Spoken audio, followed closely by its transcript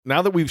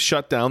Now that we've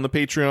shut down the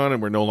Patreon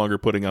and we're no longer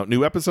putting out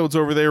new episodes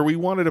over there, we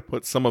wanted to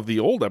put some of the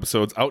old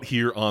episodes out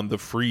here on the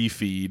free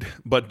feed.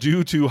 But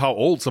due to how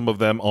old some of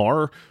them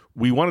are,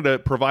 we wanted to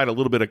provide a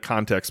little bit of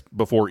context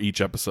before each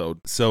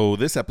episode. So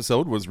this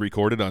episode was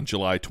recorded on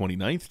July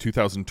 29th,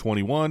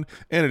 2021,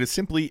 and it is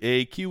simply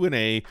a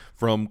Q&A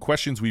from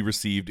questions we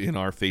received in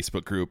our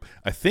Facebook group.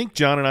 I think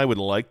John and I would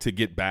like to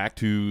get back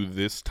to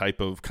this type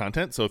of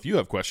content, so if you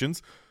have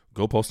questions,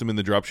 go post them in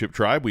the Dropship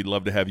Tribe. We'd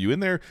love to have you in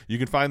there. You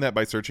can find that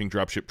by searching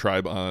Dropship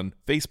Tribe on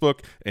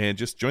Facebook and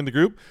just join the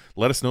group.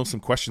 Let us know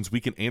some questions we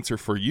can answer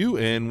for you,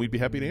 and we'd be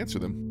happy to answer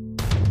them.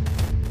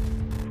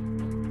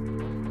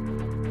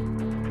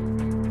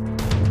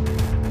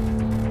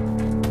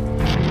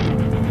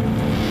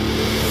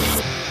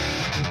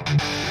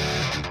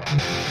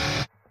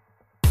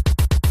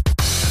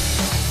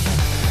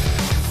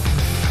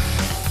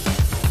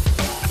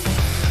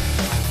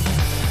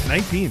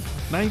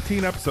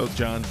 Nineteen episodes,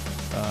 John.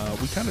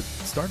 We kind of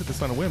started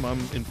this on a whim. I'm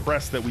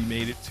impressed that we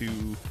made it to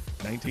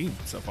 19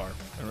 so far.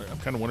 I'm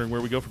kind of wondering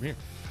where we go from here.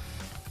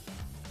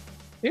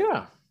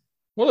 Yeah.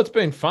 Well, it's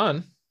been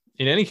fun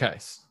in any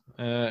case.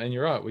 And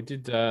you're right. We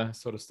did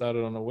sort of start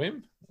it on a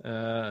whim,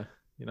 on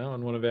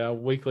one of our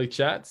weekly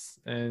chats.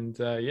 And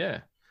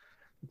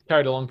it's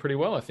carried along pretty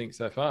well, I think,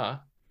 so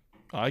far.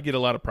 I get a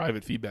lot of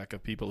private feedback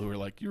of people who are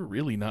like, you're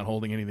really not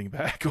holding anything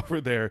back over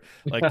there.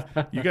 Like,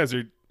 you guys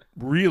are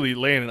really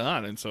laying it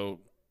on. And so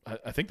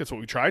I think that's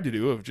what we tried to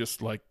do, of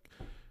just like,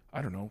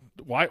 I don't know,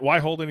 why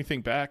hold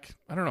anything back?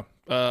 I don't know.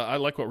 I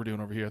like what we're doing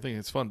over here. I think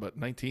it's fun, but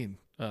 19,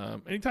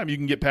 anytime you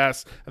can get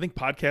past, I think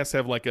podcasts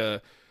have like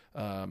a,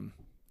 I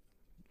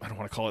don't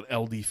want to call it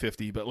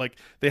LD50, but like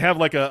they have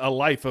like a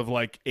life of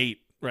like 8,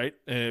 right?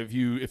 If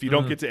you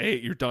don't get to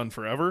 8, you're done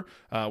forever,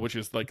 which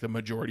is like the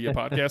majority of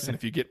podcasts. And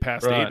if you get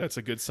past 8, that's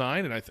a good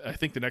sign. And I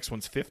think the next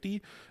one's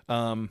 50.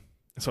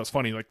 So it's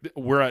funny, like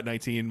we're at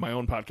 19, my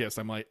own podcast,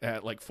 I'm like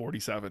at like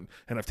 47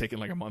 and I've taken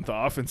like a month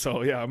off. And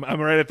so, yeah,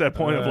 I'm right at that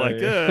point of like,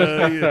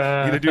 you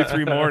either do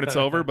 3 more and it's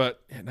over,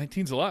 but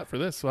 19's a lot for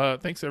this.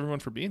 Thanks everyone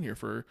for being here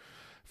for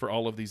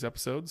all of these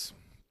episodes.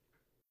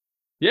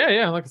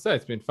 Yeah. Like I say,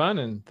 it's been fun,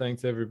 and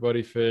thanks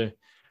everybody for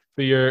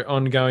your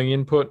ongoing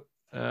input,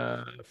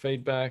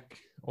 feedback,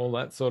 all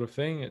that sort of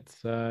thing.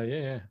 It's,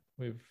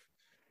 we've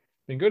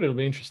been good. It'll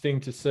be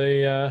interesting to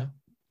see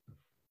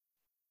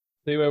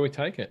where we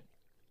take it.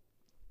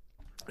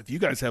 If you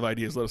guys have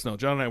ideas, let us know.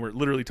 John and I were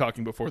literally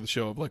talking before the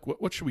show of like,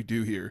 what should we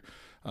do here?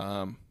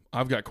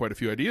 I've got quite a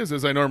few ideas,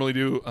 as I normally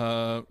do.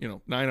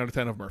 9 out of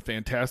 10 of them are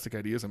fantastic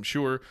ideas, I'm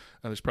sure.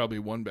 There's probably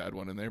one bad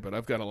one in there, but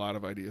I've got a lot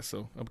of ideas.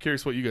 So I'm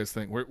curious what you guys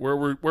think. Where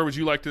would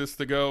you like this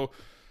to go?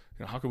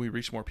 How can we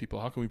reach more people?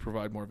 How can we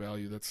provide more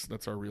value?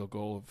 That's our real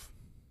goal of,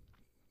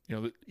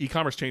 the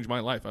e-commerce changed my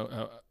life.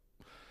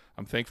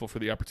 I'm thankful for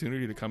the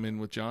opportunity to come in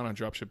with John on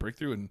Dropship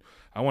Breakthrough, and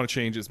I want to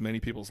change as many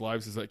people's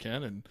lives as I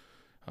can,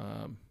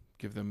 and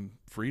give them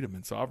freedom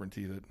and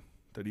sovereignty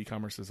that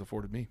e-commerce has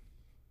afforded me.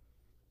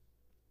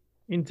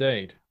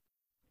 Indeed.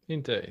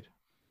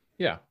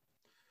 Yeah.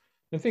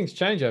 And things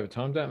change over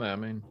time, don't they? I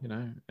mean,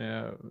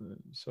 our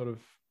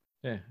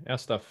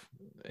stuff,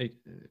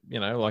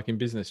 like in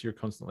business, you're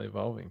constantly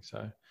evolving.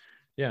 So,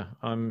 yeah,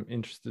 I'm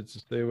interested to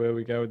see where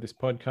we go with this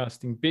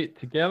podcasting bit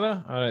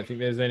together. I don't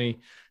think there's any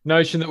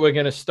notion that we're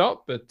going to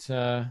stop, but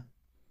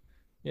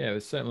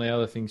there's certainly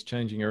other things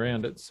changing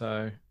around it.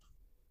 So,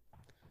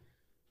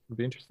 it'd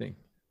be interesting.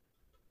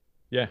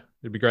 Yeah,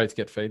 it'd be great to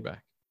get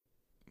feedback.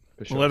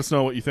 For sure. Well, let us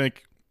know what you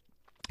think.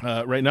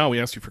 Right now, we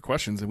asked you for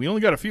questions, and we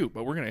only got a few,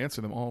 but we're going to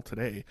answer them all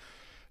today.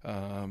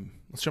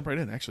 Let's jump right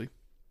in, actually.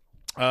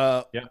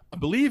 I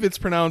believe it's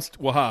pronounced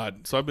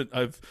Wahad. So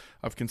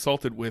I've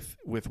consulted with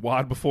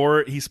Wad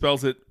before. He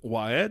spells it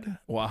Wahad,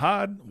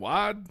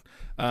 Wad.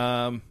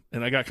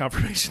 And I got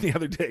confirmation the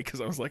other day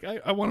because I was like,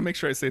 I want to make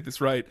sure I say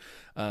this right.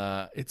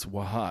 It's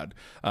Wahad.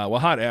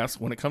 Wahad asks,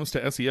 when it comes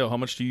to SEO, how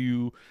much do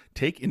you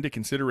take into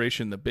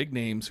consideration the big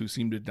names who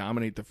seem to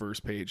dominate the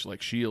first page,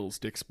 like Scheels,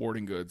 Dick's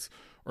Sporting Goods,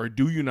 or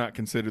do you not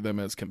consider them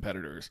as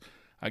competitors?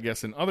 I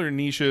guess in other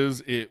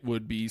niches, it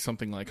would be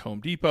something like Home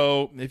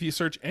Depot. If you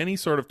search any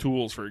sort of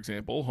tools, for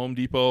example, Home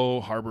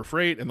Depot, Harbor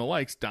Freight, and the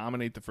likes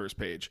dominate the first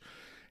page.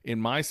 In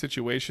my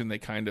situation, they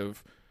kind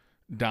of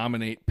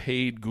dominate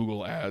paid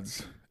Google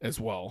ads as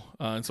well.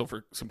 And so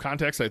for some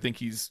context, I think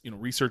he's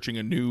researching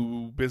a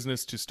new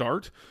business to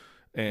start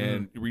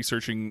and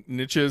researching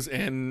niches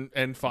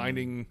and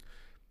finding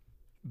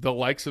the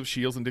likes of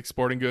Scheels and Dick's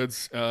Sporting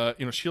Goods.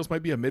 Scheels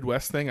might be a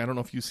Midwest thing. I don't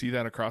know if you see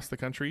that across the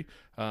country,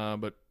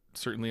 but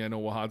certainly I know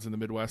Wahad's in the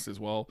Midwest as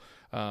well.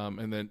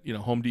 And then,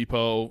 Home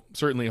Depot,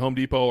 certainly Home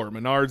Depot or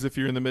Menards if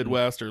you're in the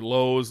Midwest, or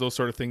Lowe's, those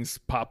sort of things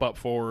pop up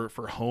for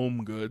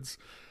home goods.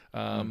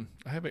 I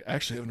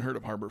actually haven't heard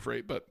of Harbor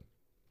Freight, but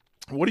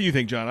what do you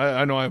think, John?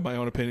 I know I have my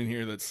own opinion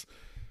here. That's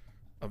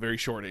a very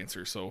short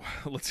answer. So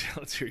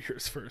let's hear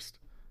yours first.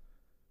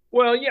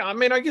 Well, yeah, I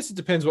mean, I guess it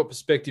depends what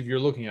perspective you're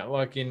looking at.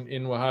 Like in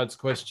Wahad's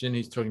question,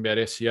 he's talking about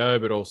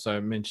SEO, but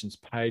also mentions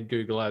paid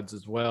Google ads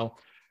as well.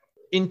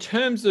 In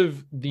terms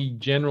of the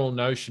general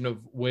notion of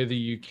whether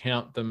you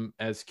count them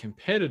as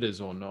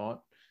competitors or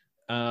not,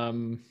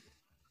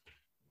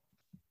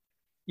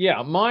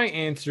 Yeah, my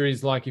answer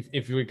is like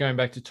if we're going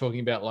back to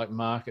talking about like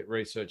market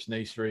research,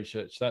 niche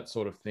research, that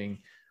sort of thing,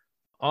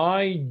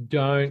 I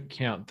don't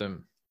tend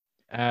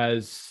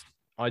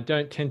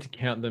to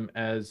count them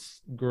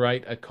as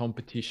great a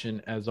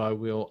competition as I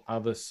will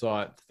other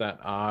sites that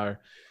are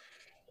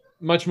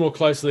much more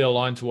closely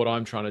aligned to what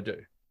I'm trying to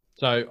do.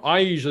 So I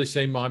usually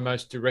see my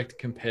most direct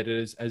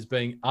competitors as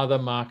being other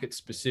market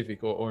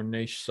specific or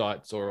niche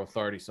sites or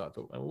authority sites,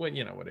 or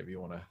whatever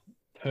you want to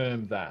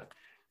term that.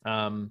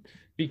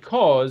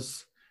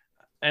 Because,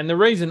 and the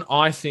reason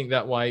I think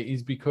that way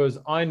is because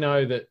I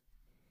know that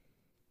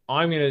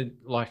I'm going to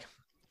like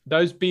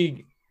those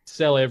big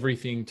sell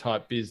everything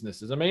type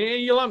businesses. I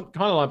mean, you kind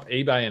of lump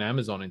eBay and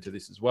Amazon into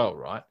this as well,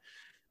 right?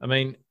 I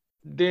mean,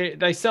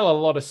 they sell a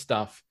lot of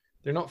stuff.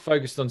 They're not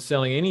focused on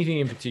selling anything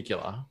in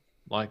particular.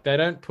 Like they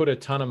don't put a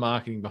ton of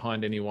marketing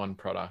behind any one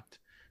product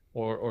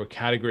or a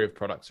category of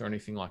products or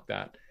anything like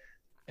that.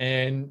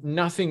 And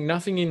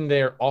nothing in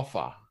their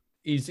offer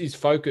is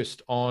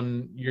focused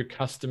on your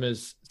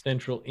customer's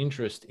central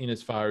interest in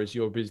as far as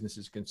your business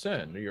is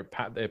concerned, or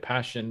their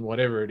passion,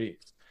 whatever it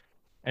is.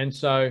 And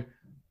so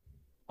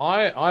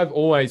I've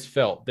always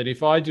felt that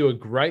if I do a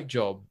great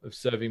job of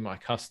serving my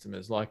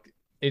customers, like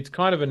it's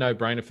kind of a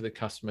no-brainer for the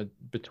customer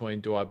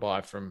between do I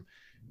buy from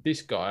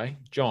this guy,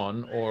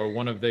 John, or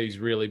one of these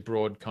really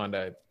broad kind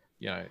of,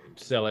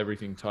 sell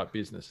everything type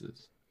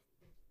businesses.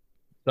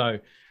 So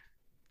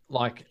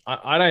like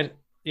I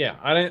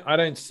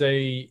don't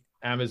see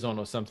Amazon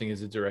or something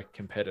as a direct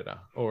competitor,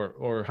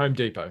 or Home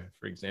Depot,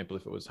 for example,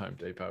 if it was Home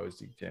Depot as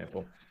the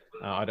example.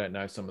 I don't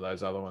know some of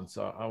those other ones,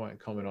 so I won't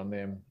comment on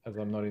them as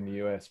I'm not in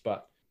the US.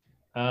 But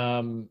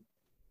when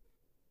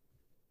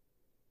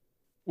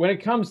it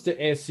comes to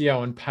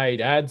SEO and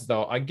paid ads,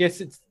 though, I guess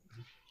it's,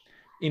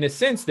 in a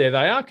sense, they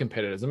are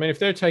competitors. I mean, if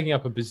they're taking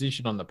up a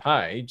position on the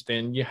page,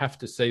 then you have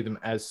to see them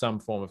as some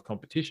form of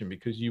competition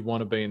because you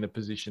want to be in the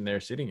position they're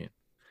sitting in.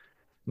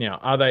 Now,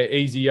 are they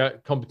easy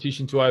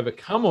competition to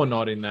overcome or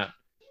not in that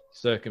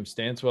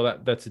circumstance? Well,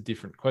 that's a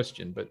different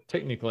question. But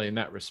technically, in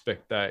that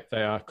respect, they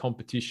are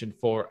competition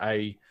for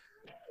a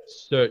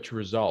search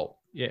result.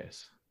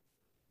 Yes.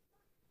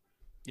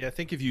 Yeah, I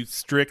think if you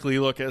strictly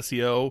look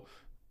SEO,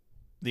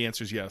 the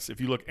answer is yes. If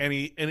you look in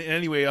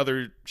any way,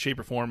 other shape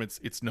or form,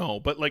 it's no.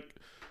 But like,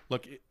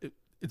 look,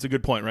 it's a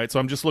good point, right? So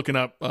I'm just looking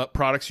up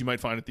products you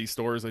might find at these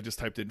stores. I just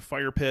typed in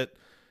Fire Pit.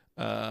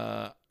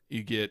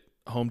 You get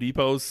Home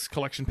Depot's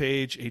collection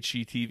page,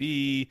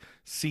 HGTV,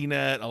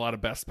 CNET, a lot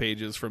of best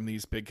pages from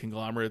these big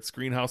conglomerates.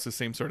 Greenhouse is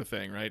same sort of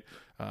thing, right?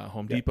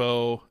 Home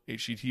Depot,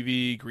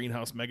 HGTV,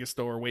 Greenhouse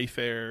Megastore,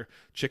 Wayfair,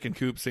 Chicken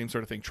Coop, same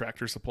sort of thing.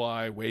 Tractor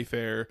Supply,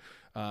 Wayfair,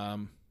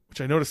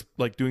 which I noticed,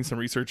 like doing some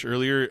research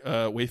earlier.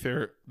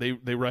 Wayfair,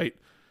 they write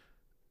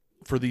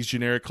for these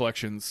generic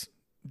collections,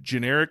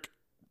 generic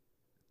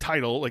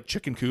title like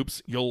Chicken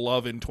Coops you'll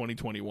love in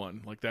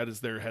 2021. Like that is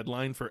their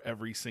headline for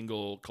every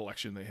single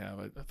collection they have.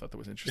 I thought that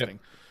was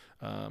interesting.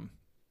 Yep.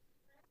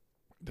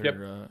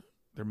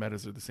 Their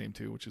metas are the same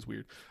too, which is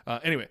weird.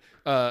 Anyway,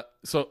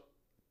 so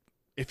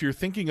if you're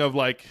thinking of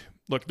like,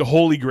 look, the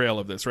holy grail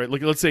of this, right?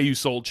 Like, let's say you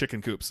sold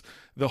Chicken Coops.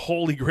 The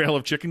holy grail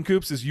of Chicken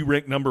Coops is you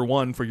rank number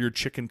 1 for your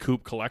Chicken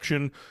Coop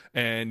collection,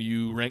 and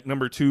you rank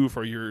number 2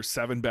 for your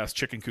 7 best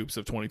Chicken Coops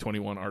of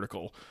 2021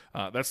 article.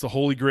 That's the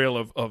holy grail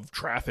of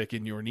traffic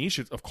in your niche.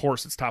 Of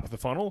course, it's top of the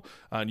funnel,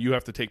 and you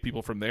have to take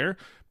people from there.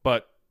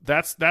 But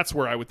that's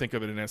where I would think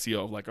of it in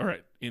SEO. Like, all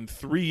right, in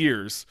 3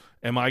 years,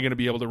 am I going to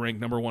be able to rank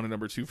number 1 and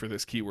number 2 for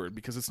this keyword?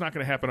 Because it's not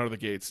going to happen out of the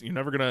gates. You're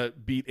never going to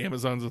beat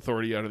Amazon's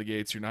authority out of the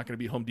gates. You're not going to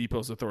beat Home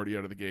Depot's authority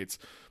out of the gates.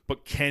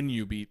 But can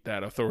you beat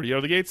that authority out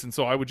of the gates? And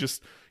so I would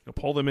just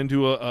pull them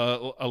into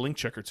a link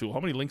checker tool. How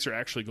many links are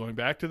actually going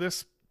back to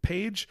this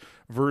page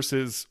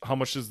versus how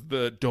much does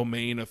the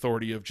domain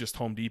authority of just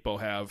Home Depot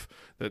have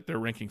that they're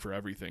ranking for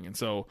everything? And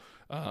so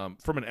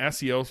from an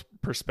SEO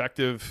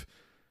perspective,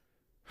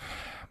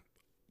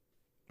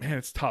 man,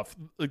 it's tough.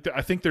 Like,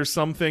 I think there's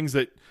some things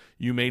that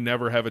you may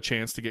never have a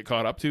chance to get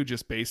caught up to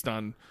just based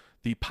on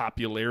the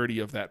popularity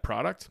of that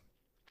product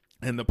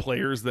and the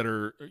players that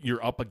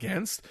you're up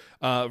against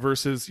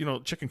versus,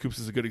 Chicken Coops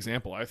is a good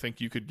example. I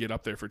think you could get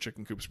up there for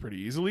Chicken Coops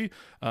pretty easily.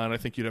 And I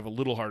think you'd have a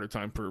little harder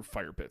time for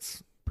Fire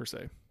Pits per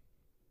se.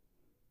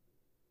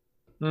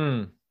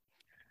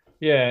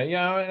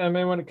 Yeah. I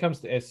mean, when it comes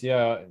to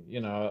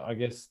SEO, I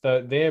guess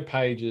their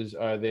pages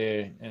are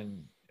there,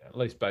 and at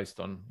least based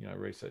on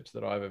research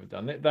that I've ever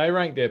done, they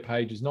rank their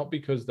pages not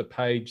because the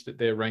page that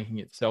they're ranking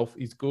itself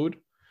is good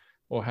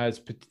or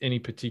has any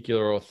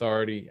particular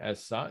authority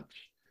as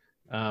such.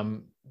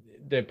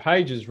 Their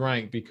pages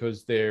rank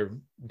because their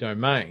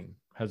domain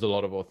has a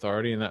lot of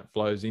authority, and that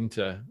flows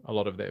into a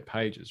lot of their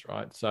pages,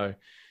 right? So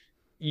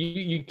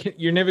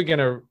you're never going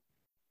to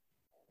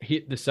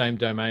hit the same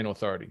domain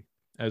authority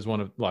as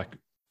one of, like,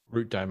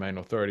 Root Domain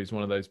Authority is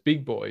one of those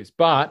big boys,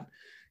 but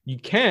you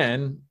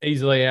can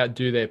easily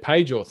outdo their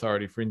page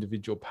authority for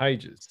individual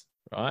pages,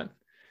 right?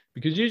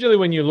 Because usually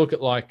when you look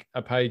at like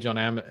a page on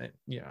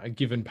a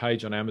given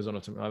page on Amazon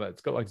or something like that,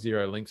 it's got like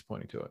 0 links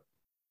pointing to it.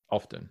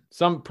 often.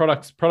 Some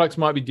products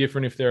might be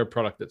different if they're a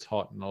product that's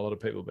hot and a lot of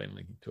people have been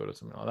linking to it or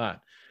something like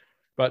that.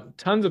 But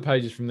tons of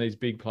pages from these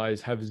big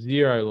players have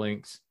zero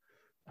links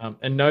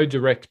and no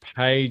direct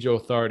page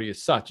authority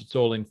as such. It's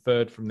all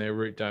inferred from their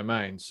root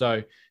domain.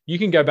 So you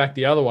can go back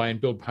the other way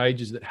and build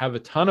pages that have a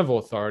ton of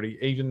authority,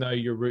 even though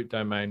your root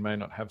domain may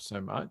not have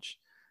so much.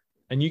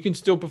 And you can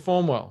still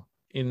perform well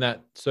in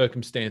that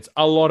circumstance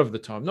a lot of the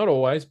time. Not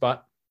always,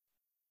 but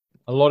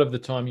a lot of the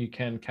time you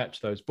can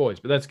catch those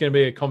boys. But that's going to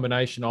be a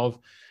combination of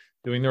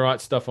doing the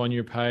right stuff on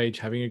your page,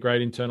 having a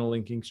great internal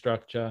linking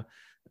structure,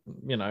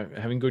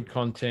 having good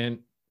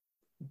content,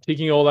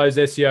 ticking all those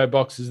SEO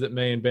boxes that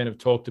me and Ben have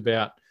talked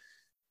about,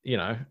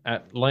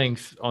 at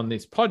length on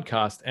this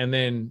podcast, and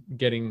then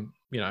getting,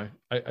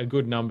 a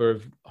good number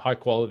of high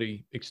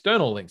quality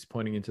external links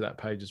pointing into that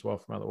page as well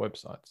from other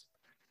websites.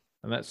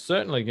 And that's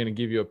certainly going to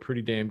give you a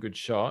pretty damn good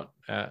shot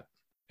at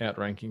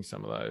outranking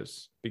some of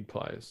those big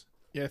players.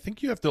 Yeah, I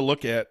think you have to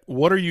look at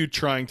what are you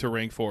trying to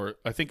rank for.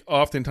 I think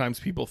oftentimes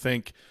people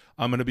think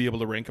I'm going to be able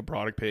to rank a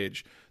product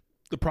page.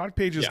 The product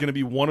page is going to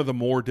be one of the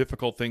more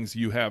difficult things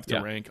you have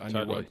to rank on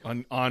your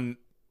web. On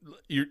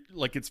your,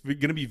 like, it's going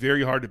to be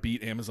very hard to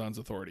beat Amazon's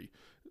authority.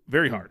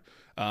 Very hard.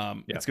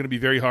 It's going to be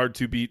very hard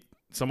to beat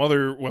some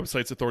other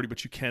websites' authority,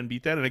 but you can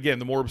beat that. And again,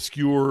 the more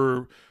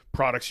obscure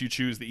products you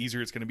choose, the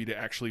easier it's going to be to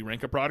actually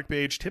rank a product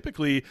page.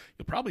 Typically,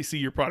 you'll probably see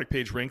your product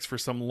page ranks for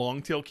some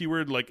long tail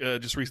keyword. Like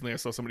just recently I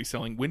saw somebody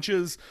selling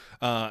winches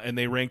and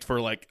they ranked for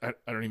like, I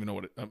don't even know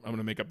what I'm going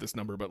to make up this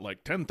number, but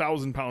like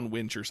 10,000 pound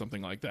winch or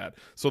something like that.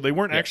 So they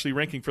weren't actually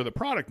ranking for the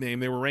product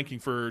name. They were ranking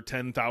for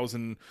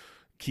 10,000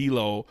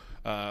 kilo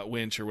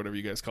winch or whatever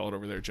you guys call it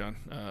over there, John,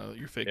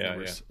 your fake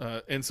numbers.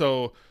 And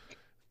so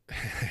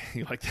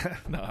you like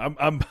that? No,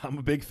 I'm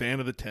a big fan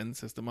of the 10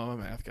 system. I'm a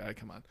math guy.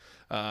 Come on.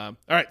 All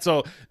right.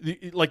 So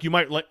like you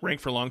might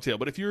rank for long tail,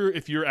 but if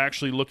you're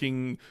actually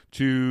looking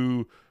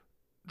to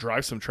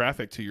drive some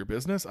traffic to your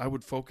business, I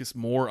would focus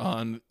more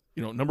on,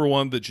 number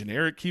one, the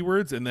generic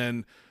keywords, and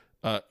then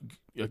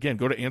again,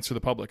 go to Answer the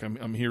Public.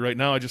 I'm here right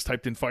now. I just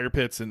typed in fire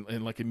pits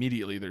and like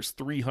immediately there's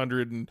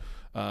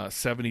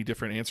 370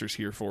 different answers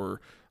here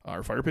for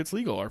are fire pits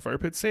legal? Are fire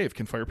pits safe?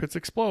 Can fire pits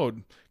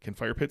explode? Can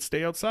fire pits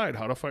stay outside?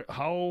 How to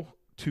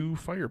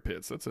fire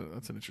pits? That's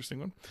an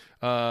interesting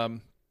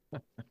one.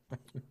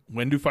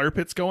 When do fire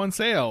pits go on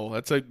sale?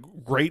 That's a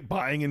great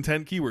buying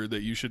intent keyword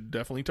that you should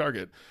definitely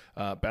target.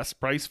 Best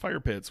price fire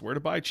pits, where to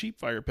buy cheap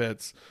fire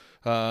pits,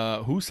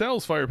 who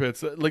sells fire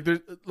pits. Like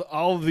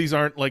all of these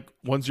aren't like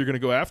ones you're going to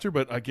go after,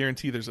 but I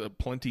guarantee there's a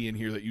plenty in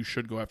here that you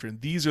should go after.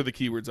 And these are the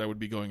keywords I would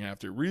be going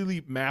after.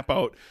 Really map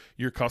out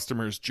your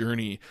customer's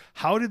journey.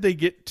 How did they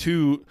get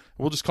to,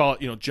 we'll just call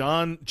it,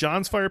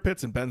 John's Fire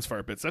Pits and Ben's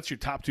Fire Pits. That's your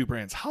top two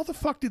brands. How the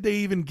fuck did they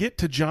even get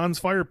to John's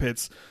Fire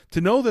Pits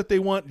to know that they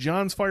want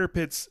John's Fire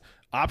Pits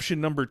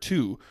option number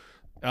 2?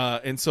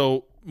 And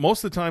so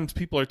most of the times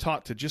people are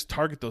taught to just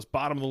target those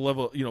bottom of the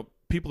level,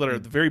 people that are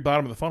at the very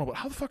bottom of the funnel. But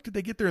how the fuck did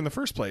they get there in the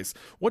first place?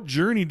 What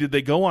journey did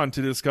they go on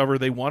to discover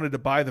they wanted to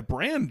buy the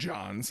brand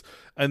John's?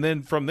 And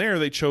then from there,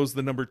 they chose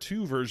the number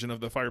 2 version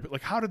of the fire pit.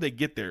 Like, how did they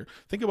get there?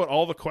 Think about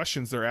all the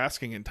questions they're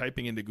asking and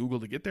typing into Google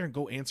to get there, and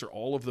go answer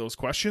all of those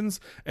questions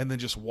and then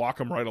just walk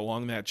them right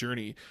along that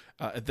journey.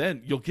 And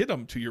then you'll get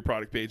them to your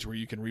product page where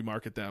you can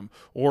remarket them.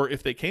 Or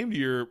if they came to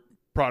your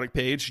product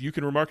page, you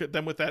can remarket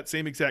them with that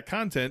same exact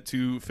content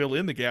to fill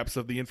in the gaps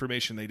of the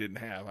information they didn't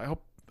have. I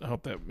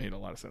hope that made a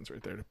lot of sense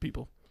right there to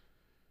people.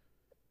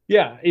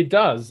 Yeah, it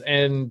does.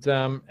 And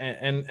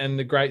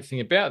the great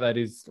thing about that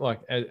is, like,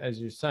 as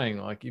you're saying,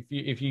 like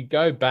if you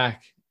go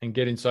back and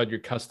get inside your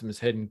customer's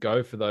head and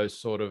go for those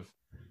sort of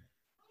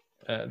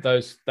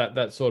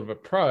that sort of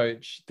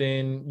approach,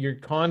 then you're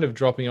kind of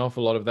dropping off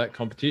a lot of that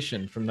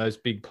competition from those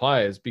big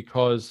players,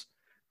 because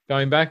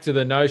going back to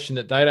the notion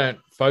that they don't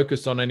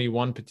focus on any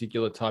one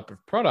particular type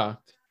of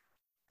product,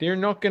 they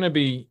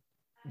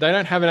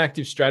don't have an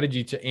active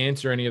strategy to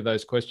answer any of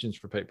those questions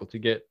for people to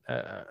get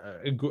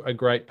a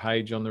great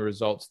page on the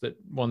results, that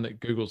one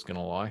that Google's going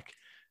to like,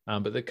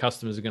 but that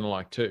customers are going to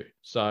like too.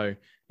 So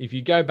if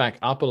you go back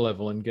up a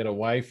level and get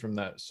away from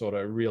that sort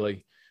of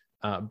really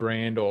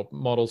brand or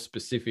model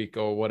specific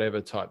or whatever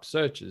type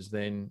searches,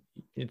 then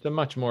it's a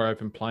much more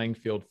open playing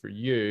field for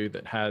you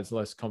that has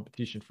less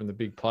competition from the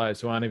big players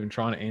who aren't even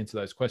trying to answer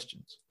those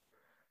questions.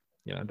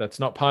 That's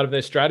not part of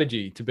their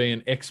strategy to be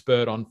an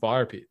expert on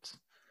fire pits,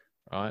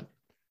 right?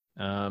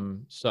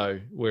 So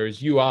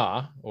whereas you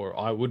are, or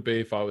I would be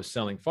if I was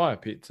selling fire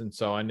pits, and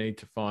so I need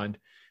to find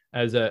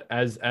as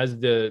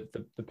the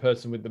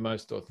person with the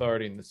most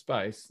authority in the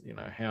space,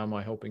 how am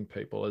I helping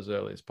people as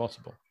early as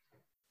possible?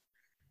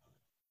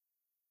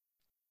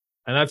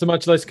 And that's a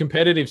much less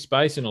competitive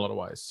space in a lot of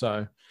ways.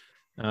 So,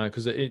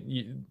 because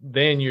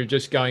then you're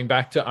just going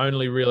back to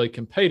only really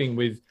competing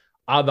with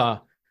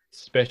other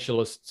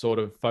specialist sort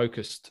of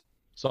focused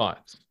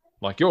sites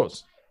like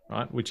yours,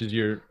 right? Which is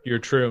your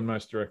true and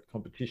most direct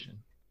competition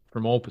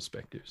from all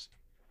perspectives.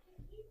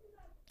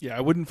 Yeah,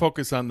 I wouldn't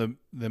focus on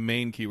the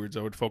main keywords.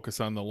 I would focus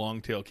on the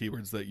long tail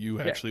keywords that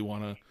you actually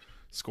want to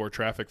score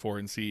traffic for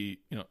and see,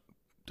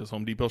 Does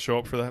Home Depot show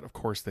up for that? Of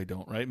course they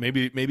don't, right?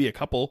 Maybe a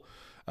couple,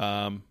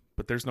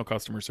 but there's no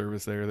customer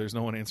service there. There's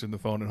no one answering the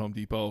phone at Home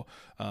Depot.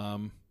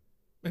 And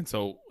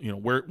so,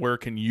 where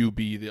can you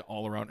be the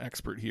all around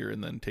expert here,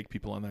 and then take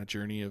people on that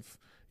journey of,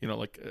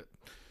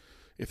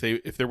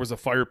 if there was a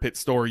Fire Pit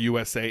Store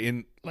USA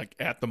in like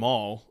at the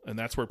mall, and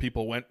that's where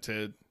people went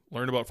to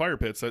learn about fire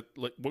pits,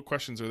 what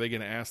questions are they going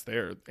to ask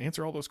there?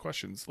 Answer all those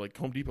questions. Like,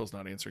 Home Depot's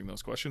not answering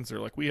those questions. They're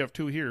like, we have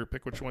 2 here,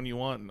 pick which one you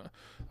want, and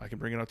I can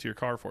bring it out to your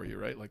car for you,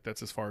 right? Like,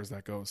 that's as far as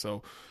that goes.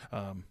 So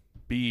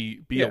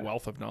be a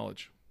wealth of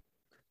knowledge.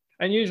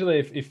 And usually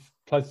if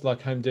places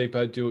like Home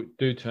Depot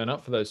do turn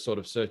up for those sort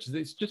of searches,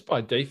 it's just by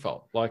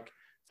default. Like,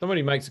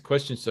 somebody makes a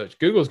question search,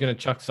 Google's going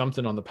to chuck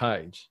something on the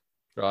page,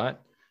 right?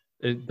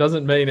 It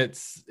doesn't mean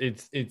it's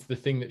the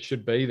thing that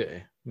should be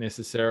there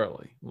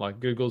necessarily. Like,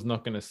 Google's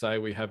not going to say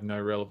we have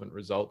no relevant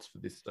results for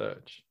this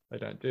search. They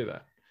don't do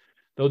that.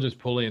 They'll just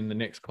pull in the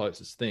next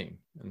closest thing.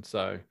 And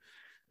so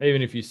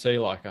even if you see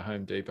like a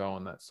Home Depot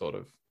on that sort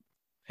of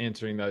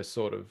answering those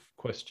sort of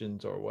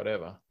questions or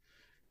whatever,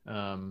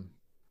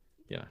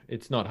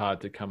 it's not hard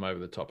to come over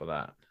the top of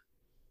that.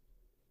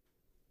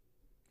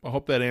 I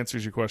hope that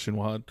answers your question,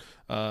 Wahad.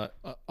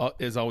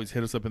 As always,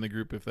 hit us up in the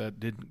group if that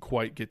didn't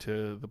quite get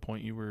to the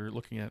point you were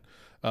looking at.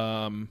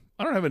 I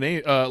don't have a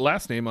name,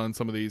 last name on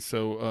some of these.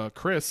 So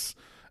Chris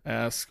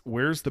asks,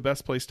 where's the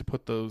best place to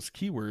put those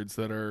keywords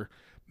that are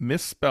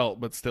misspelt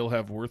but still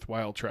have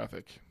worthwhile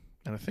traffic?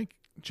 And I think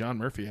John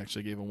Murphy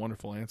actually gave a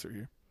wonderful answer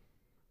here.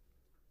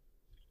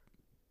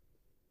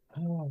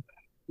 Oh,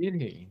 did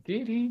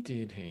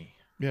he?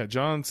 Yeah,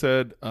 John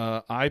said,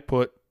 I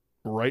put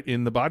right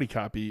in the body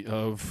copy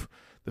of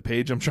the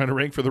page I'm trying to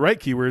rank for the right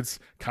keywords,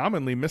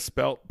 commonly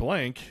misspelt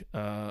blank.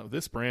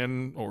 This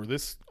brand or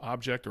this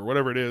object or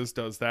whatever it is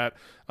does that.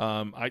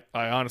 I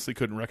honestly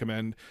couldn't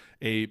recommend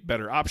a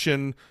better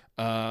option.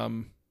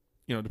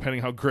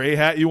 Depending how gray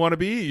hat you want to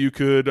be, you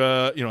could,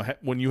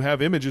 when you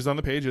have images on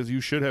the page, as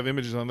you should have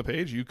images on the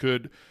page, you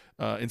could,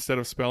 instead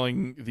of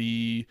spelling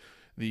the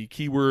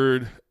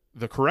keyword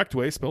the correct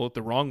way, spell it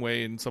the wrong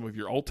way in some of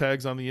your alt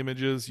tags on the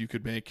images. You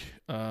could make,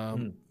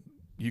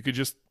 you could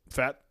just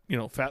fat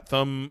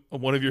thumb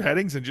one of your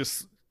headings and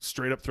just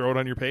straight up throw it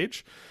on your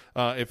page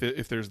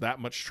if there's that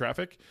much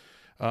traffic.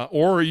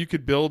 Or you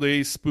could build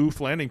a spoof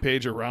landing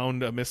page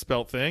around a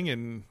misspelt thing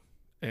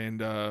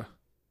and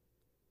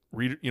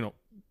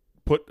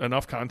put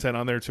enough content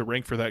on there to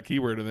rank for that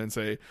keyword, and then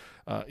say,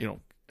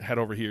 head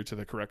over here to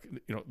the correct,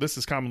 this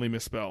is commonly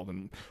misspelled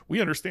and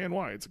we understand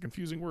why. It's a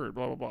confusing word,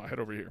 blah, blah, blah. Head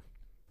over here.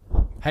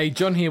 Hey,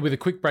 John here with a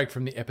quick break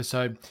from the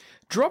episode.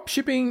 Drop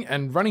shipping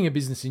and running a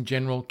business in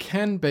general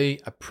can be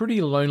a pretty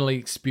lonely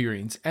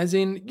experience, as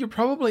in you're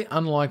probably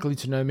unlikely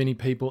to know many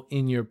people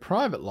in your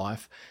private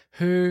life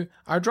who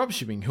are drop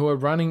shipping, who are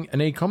running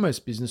an e-commerce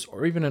business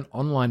or even an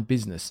online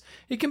business.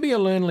 It can be a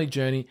lonely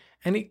journey,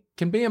 and it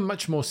can be a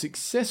much more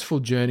successful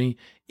journey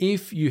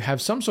if you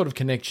have some sort of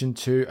connection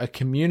to a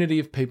community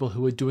of people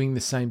who are doing the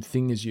same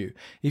thing as you.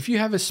 If you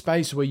have a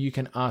space where you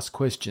can ask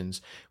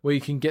questions, where you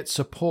can get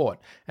support,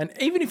 and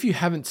even if you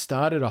haven't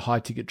started a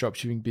high-ticket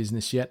dropshipping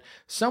business yet,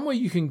 somewhere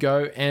you can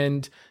go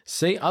and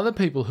see other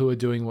people who are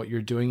doing what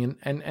you're doing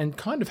and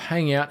kind of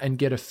hang out and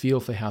get a feel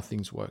for how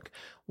things work.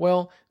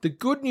 Well, the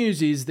good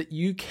news is that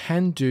you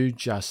can do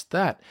just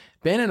that.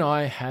 Ben and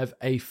I have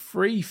a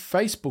free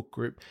Facebook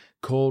group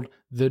called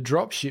the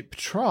Dropship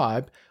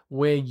Tribe,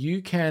 where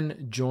you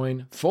can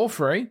join for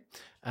free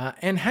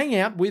and hang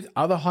out with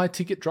other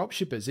high-ticket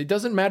dropshippers. It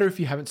doesn't matter if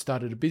you haven't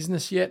started a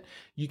business yet,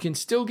 you can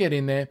still get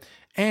in there.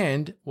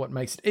 And what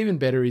makes it even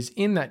better is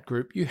in that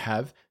group, you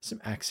have some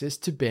access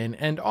to Ben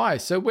and I.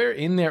 So we're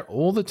in there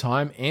all the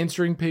time,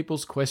 answering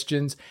people's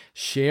questions,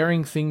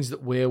 sharing things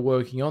that we're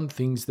working on,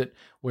 things that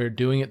we're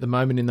doing at the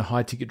moment in the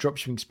high-ticket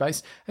dropshipping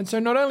space. And so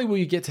not only will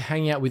you get to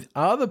hang out with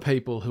other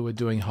people who are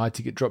doing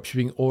high-ticket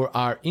dropshipping or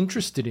are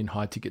interested in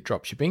high-ticket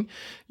dropshipping,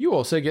 you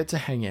also get to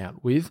hang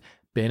out with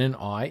Ben and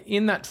I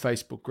in that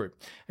Facebook group.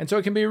 And so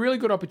it can be a really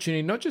good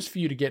opportunity, not just for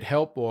you to get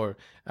help or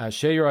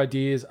share your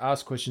ideas,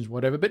 ask questions,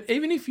 whatever, but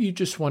even if you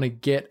just want to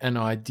get an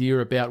idea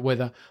about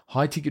whether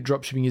high-ticket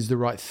dropshipping is the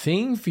right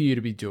thing for you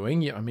to be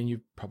doing. I mean,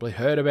 you've probably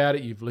heard about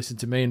it. You've listened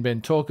to me and Ben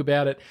talk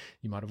about it.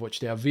 You might have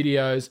watched our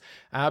videos.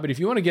 But if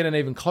you want to get an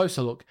even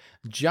closer look,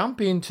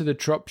 jump into the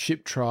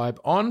Dropship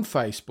Tribe on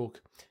Facebook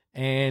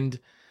and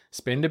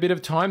spend a bit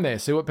of time there.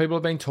 See what people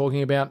have been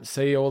talking about.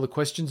 See all the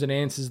questions and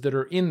answers that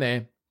are in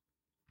there.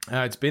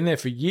 It's been there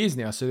for years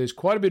now, so there's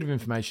quite a bit of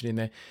information in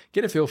there.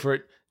 Get a feel for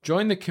it,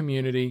 join the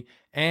community,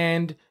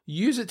 and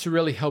use it to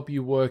really help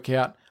you work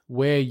out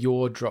where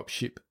your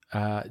dropship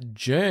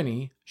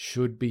journey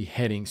should be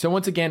heading. So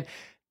once again,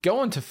 go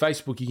onto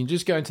Facebook. You can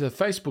just go into the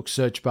Facebook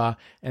search bar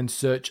and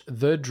search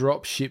the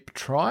Dropship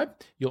Tribe.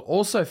 You'll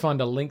also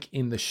find a link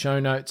in the show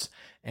notes,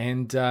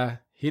 and head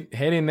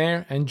in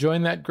there and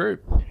join that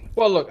group.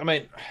 Well, look, I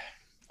mean,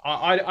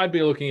 I'd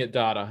be looking at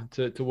data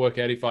to work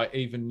out if I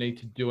even need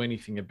to do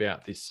anything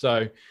about this.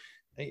 So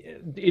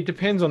it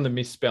depends on the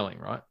misspelling,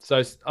 right?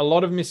 So a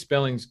lot of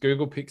misspellings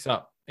Google picks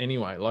up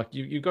anyway. Like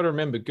you've got to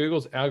remember,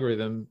 Google's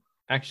algorithm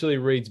actually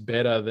reads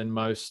better than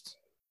most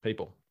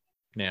people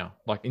now,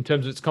 like in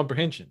terms of its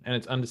comprehension and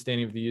its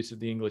understanding of the use of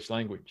the English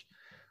language.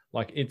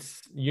 Like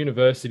it's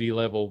university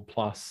level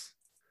plus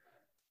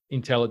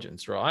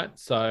intelligence, right?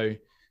 So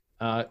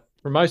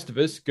for most of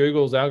us,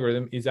 Google's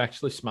algorithm is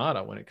actually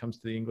smarter when it comes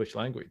to the English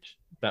language.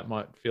 That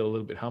might feel a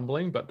little bit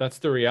humbling, but that's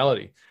the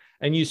reality.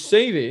 And you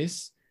see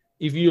this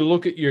if you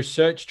look at your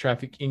search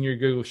traffic in your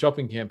Google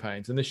shopping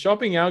campaigns. And the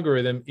shopping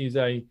algorithm is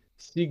a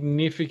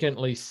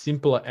significantly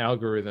simpler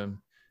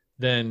algorithm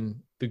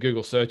than the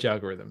Google search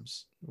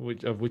algorithms,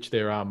 of which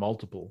there are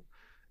multiple.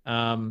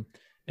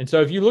 And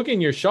so if you look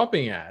in your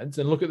shopping ads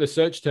and look at the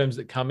search terms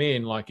that come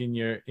in, like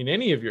in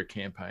any of your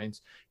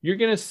campaigns, you're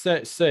going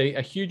to see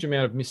a huge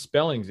amount of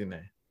misspellings in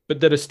there,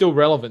 but that are still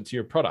relevant to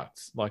your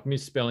products, like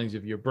misspellings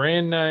of your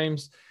brand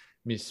names,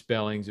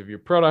 misspellings of your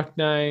product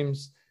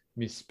names,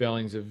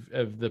 misspellings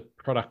of the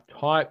product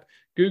type.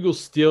 Google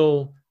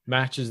still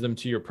matches them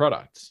to your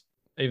products,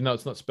 even though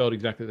it's not spelled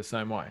exactly the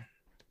same way.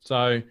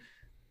 So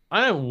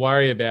I don't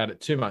worry about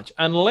it too much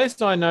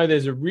unless I know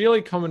there's a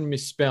really common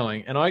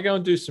misspelling and I go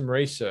and do some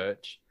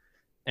research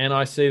and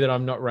I see that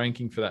I'm not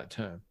ranking for that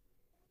term.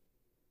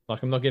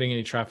 Like I'm not getting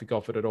any traffic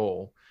off it at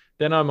all.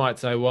 Then I might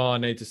say, well, I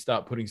need to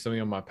start putting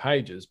something on my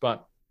pages.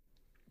 But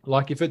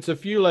like if it's a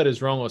few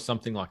letters wrong or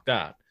something like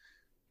that,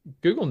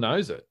 Google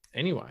knows it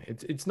anyway.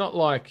 It's not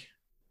like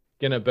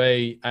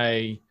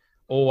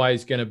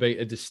always going to be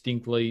a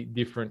distinctly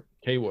different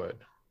keyword.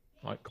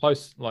 Like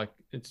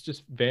it's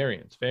just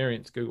variance.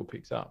 Variance Google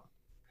picks up.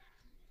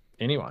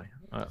 Anyway,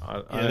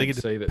 I think it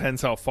see that.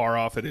 Depends how far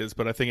off it is,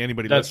 but I think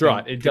anybody That's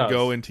right. It can does.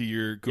 go into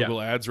your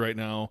Google ads right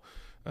now.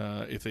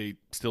 If they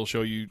still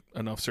show you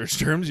enough search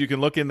terms, you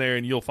can look in there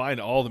and you'll find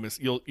all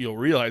the you'll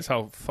realize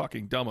how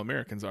fucking dumb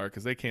Americans are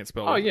because they can't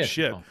spell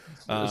shit.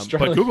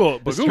 But Google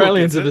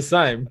Australians are the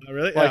same.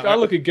 Really? Like I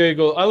look at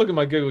Google, I look at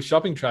my Google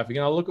shopping traffic,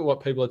 and I look at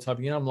what people are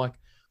typing in. I'm like,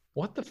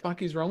 what the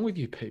fuck is wrong with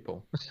you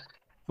people?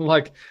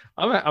 Like,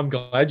 I'm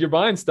glad you're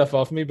buying stuff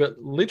off me, but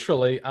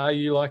literally, are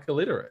you like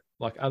illiterate?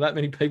 Like, are that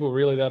many people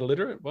really that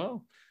illiterate?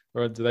 Well,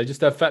 or do they just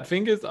have fat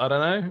fingers? I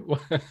don't know.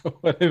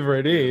 Whatever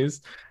it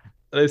is,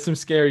 there's some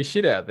scary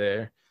shit out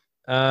there.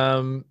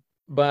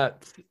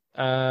 But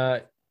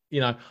I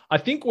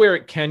think where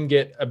it can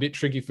get a bit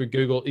tricky for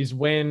Google is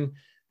when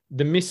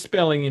the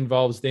misspelling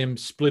involves them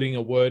splitting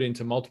a word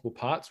into multiple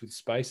parts with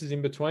spaces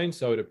in between,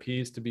 so it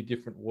appears to be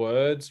different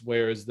words,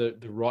 whereas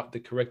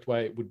the correct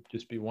way it would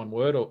just be one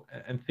word,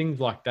 and things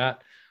like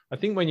that. I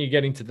think when you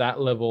get into that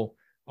level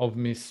of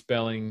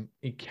misspelling,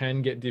 it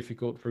can get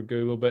difficult for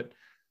Google. But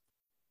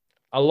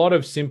a lot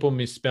of simple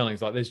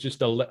misspellings, like there's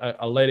just a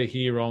letter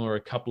here wrong or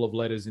a couple of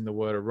letters in the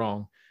word are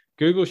wrong,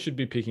 Google should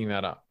be picking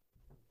that up,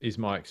 is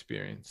my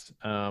experience.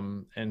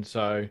 And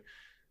so.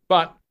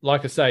 But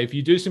like I say, if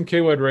you do some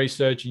keyword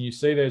research and you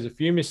see there's a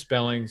few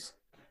misspellings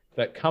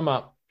that come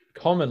up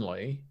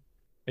commonly,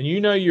 and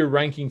you know you're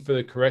ranking for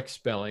the correct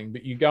spelling,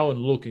 but you go and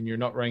look and you're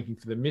not ranking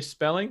for the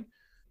misspelling,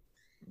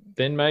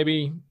 then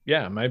maybe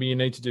you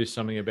need to do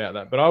something about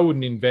that. But I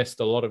wouldn't invest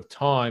a lot of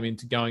time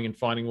into going and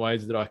finding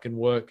ways that I can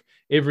work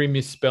every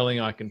misspelling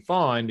I can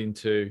find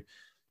into,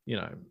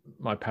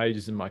 my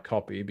pages and my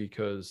copy,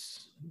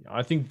 because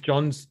I think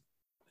John's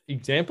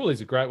example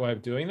is a great way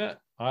of doing that.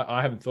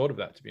 I haven't thought of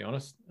that, to be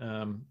honest.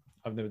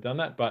 I've never done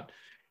that, but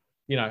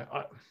I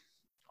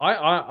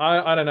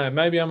don't know.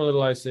 Maybe I'm a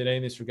little OCD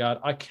in this regard.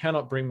 I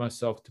cannot bring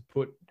myself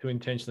to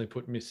intentionally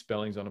put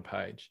misspellings on a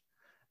page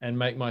and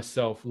make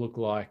myself look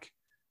like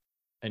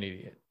an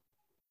idiot.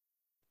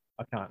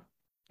 I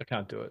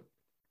can't do it.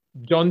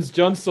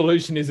 John's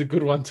solution is a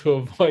good one to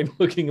avoid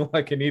looking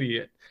like an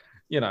idiot.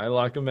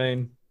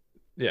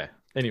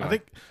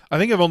 Anyway, I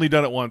think I've only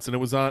done it once, and it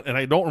was on, and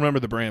I don't remember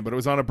the brand, but it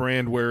was on a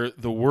brand where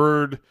the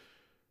word.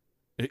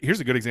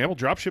 Here's a good example: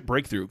 Dropship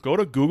Breakthrough. Go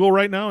to Google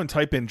right now and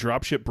type in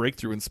Dropship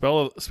Breakthrough and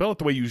spell it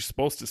the way you're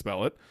supposed to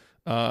spell it.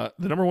 The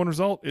number one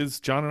result is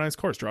John and I's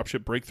course,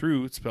 Dropship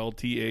Breakthrough, spelled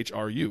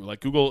THRU. Like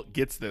Google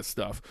gets this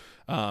stuff.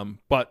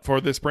 But for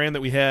this brand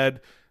that we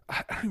had,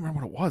 I don't even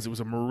remember what it was. It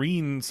was a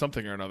marine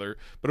something or another,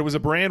 but it was a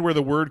brand where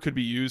the word could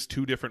be used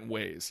two different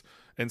ways.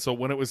 And so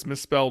when it was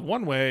misspelled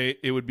one way,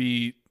 it would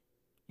be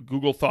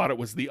Google thought it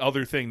was the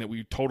other thing that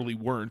we totally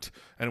weren't.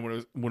 And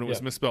when it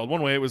was misspelled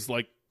one way, it was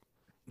like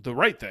the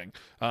right thing.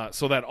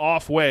 So that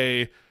off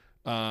way,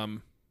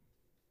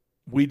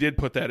 we did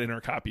put that in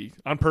our copy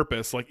on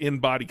purpose, like in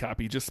body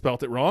copy, just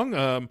spelt it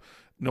wrong.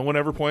 No one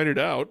ever pointed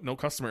it out. No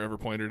customer ever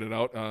pointed it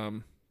out.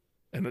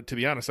 And to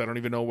be honest, I don't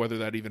even know whether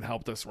that even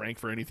helped us rank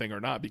for anything or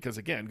not, because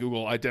again,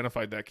 Google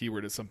identified that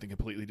keyword as something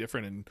completely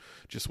different and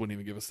just wouldn't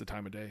even give us the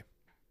time of day.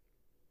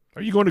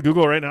 Are you going to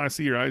Google right now? I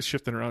see your eyes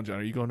shifting around, John.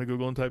 Are you going to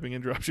Google and typing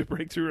in Dropship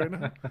Breakthrough right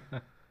now?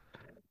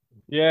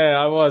 Yeah,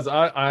 I was.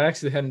 I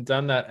actually hadn't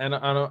done that, and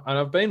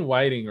I've been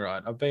waiting.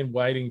 Right, I've been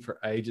waiting for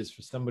ages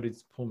for somebody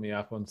to pull me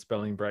up on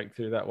spelling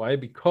Breakthrough that way,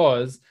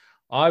 because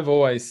I've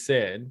always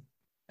said,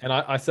 and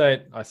I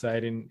say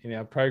it in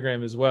our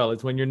program as well.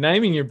 It's when you're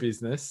naming your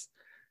business,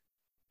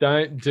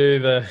 don't do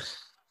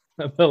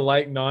the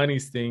late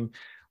 90s thing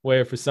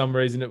where for some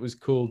reason it was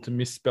cool to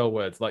misspell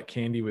words like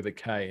candy with a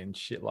K and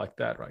shit like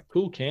that, right?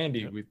 Cool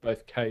candy with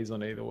both Ks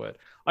on either word.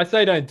 I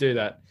say don't do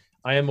that.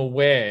 I am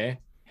aware,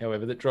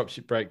 however, that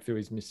Dropship Breakthrough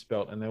is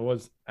misspelt, and there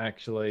was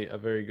actually a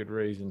very good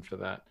reason for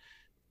that.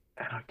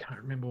 And I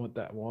can't remember what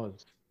that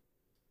was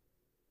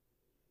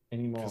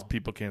anymore. Because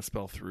people can't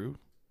spell through?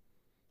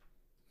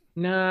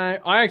 No,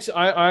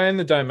 I own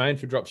the domain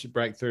for Dropship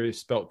Breakthrough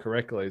spelt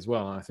correctly as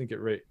well. And I think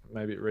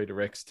maybe it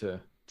redirects to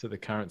the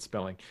current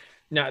spelling.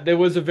 Now, there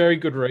was a very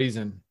good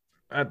reason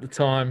at the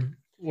time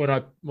when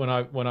I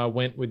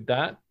went with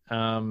that.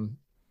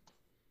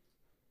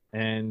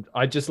 And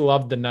I just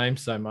loved the name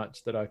so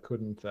much that I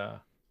couldn't.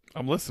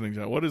 I'm listening,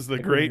 John. What is the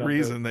great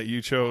reason that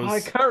you chose? I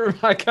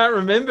can't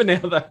remember now.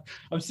 That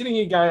I'm sitting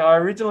here going, I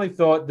originally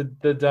thought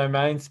the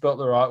domain spelt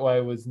the right way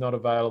was not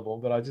available,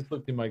 but I just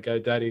looked in my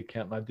GoDaddy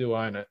account and I do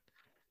own it.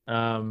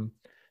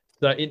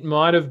 So it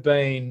might have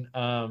been.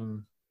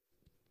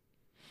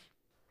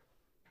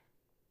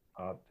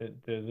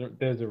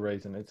 There's a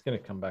reason. It's going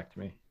to come back to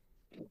me.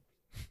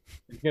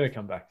 It's going to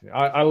come back to me.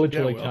 I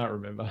literally can't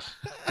remember.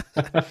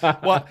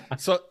 Well,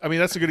 so I mean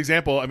that's a good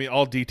example. I mean,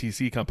 all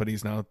DTC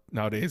companies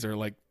nowadays are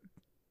like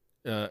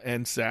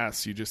and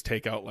SaaS. You just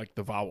take out like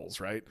the vowels,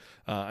 right?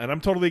 And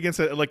I'm totally against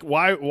it. Like,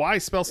 why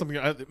spell something?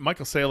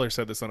 Michael Saylor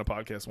said this on a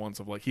podcast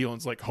once of like he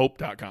owns like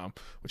hope.com,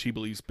 which he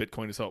believes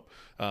Bitcoin is hope.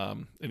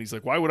 And he's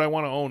like, why would I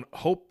want to own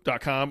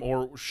hope.com,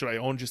 or should I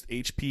own just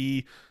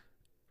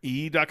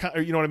HPE.com?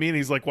 Or, you know what I mean?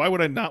 He's like, why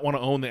would I not want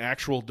to own the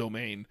actual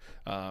domain?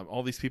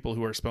 All these people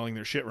who are spelling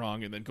their shit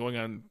wrong and then going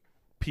on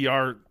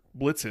PR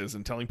blitzes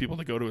and telling people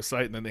to go to a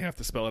site and then they have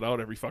to spell it out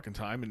every fucking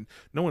time, and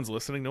no one's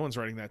listening, no one's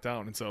writing that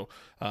down. And so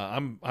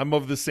I'm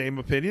of the same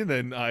opinion,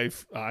 and I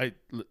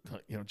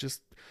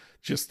just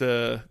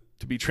to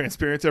be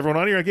transparent to everyone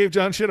on here, I gave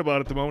John shit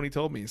about it the moment he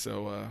told me.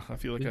 So I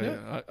feel like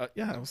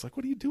I was like,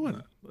 what are you doing?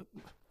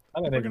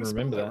 I don't even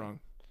remember that wrong.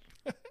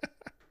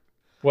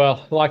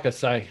 Well, like I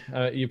say,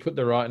 you put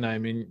the right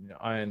name in.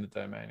 I own the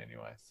domain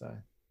anyway, so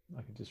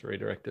I can just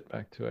redirect it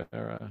back to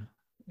our,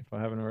 if I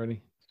haven't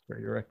already, just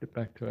redirect it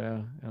back to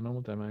our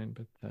normal domain.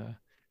 But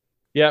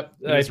yeah,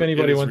 if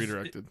anybody wants,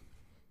 redirected.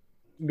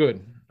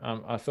 Good.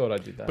 I thought I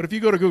did that. But if you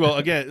go to Google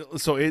again,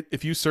 so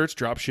if you search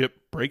Dropship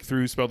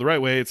Breakthrough spelled the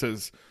right way, it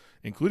says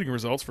including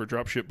results for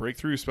Dropship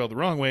Breakthrough spelled the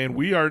wrong way, and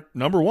we are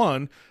number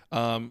one.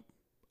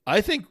 I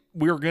think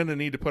we're going to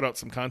need to put out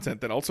some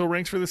content that also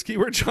ranks for this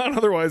keyword, John.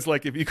 Otherwise,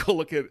 like if you go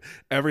look at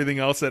everything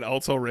else that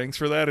also ranks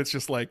for that, it's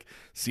just like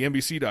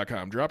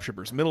CNBC.com,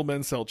 dropshippers,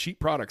 middlemen sell cheap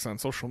products on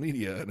social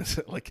media. And it's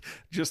like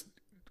just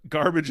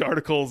garbage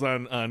articles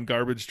on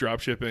garbage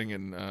dropshipping.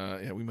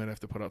 And we might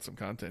have to put out some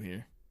content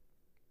here.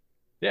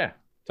 Yeah,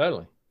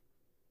 totally.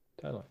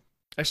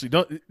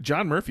 Actually,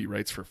 John Murphy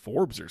writes for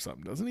Forbes or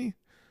something, doesn't he?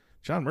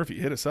 John Murphy,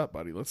 hit us up,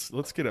 buddy.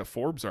 Let's get a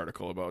Forbes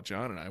article about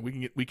John and I.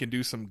 We can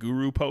do some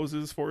guru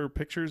poses for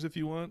pictures if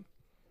you want.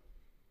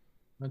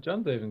 Well,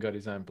 John's even got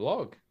his own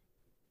blog.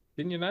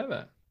 Didn't you know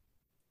that?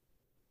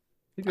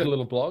 He's got a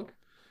little blog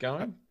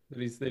going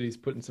that he's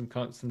putting some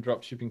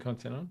drop shipping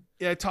content on.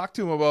 Yeah, I talked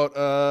to him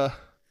about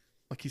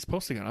like he's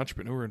posting on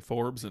Entrepreneur and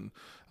Forbes and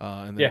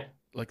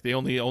like they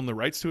only own the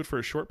rights to it for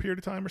a short period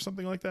of time or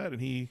something like that,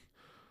 and he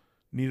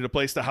needed a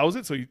place to house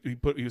it, so he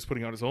was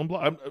putting out his own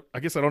blog. I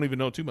guess I don't even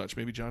know too much.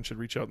 Maybe John should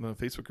reach out in the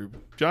Facebook group.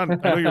 John, I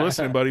know you're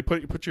listening, buddy.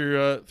 Put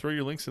your throw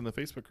your links in the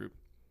Facebook group.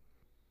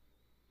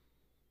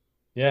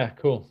 Yeah,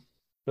 cool.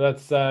 But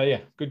that's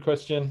good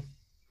question.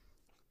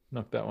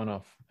 Knock that one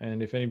off.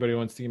 And if anybody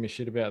wants to give me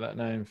shit about that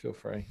name, feel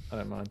free. I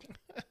don't mind.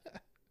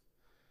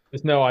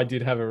 Just know I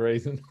did have a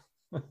reason.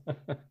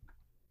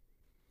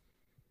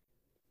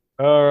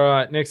 All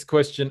right, next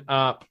question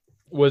up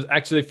was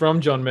actually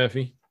from John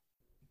Murphy.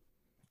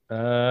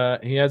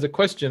 He has a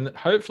question that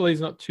hopefully is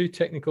not too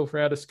technical for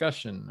our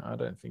discussion. I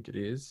don't think it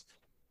is.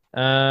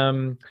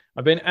 I've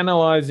been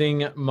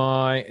analyzing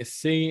my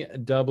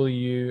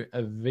CWV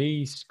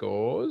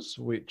scores,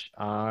 which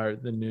are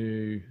the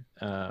new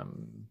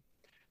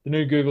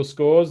Google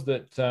scores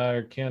that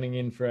are counting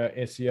in for our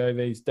SEO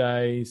these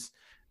days.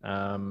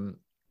 On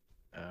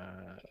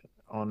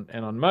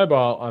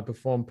mobile, I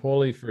perform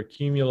poorly for a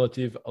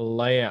cumulative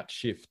layout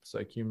shift.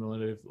 So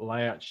cumulative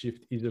layout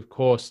shift is, of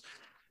course,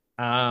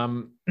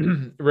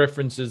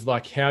 references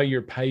like how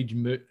your page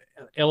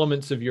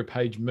elements of your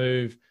page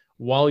move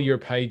while your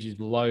page is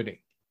loading.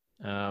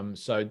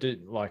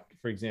 Like,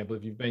 for example,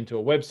 if you've been to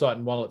a website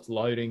and while it's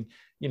loading,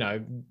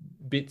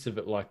 bits of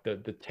it like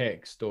the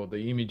text or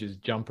the images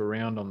jump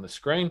around on the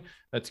screen,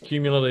 that's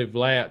cumulative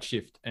layout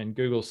shift. And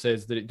Google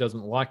says that it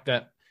doesn't like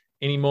that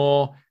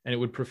anymore, and it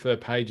would prefer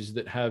pages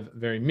that have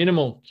very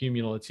minimal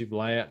cumulative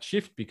layout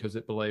shift because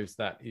it believes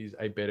that is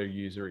a better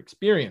user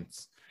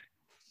experience.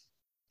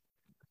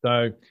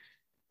 So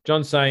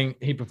John's saying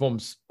he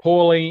performs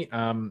poorly.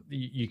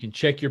 You can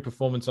check your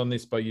performance on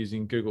this by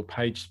using Google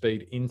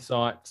PageSpeed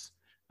Insights,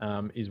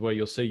 is where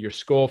you'll see your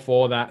score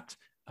for that.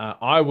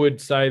 I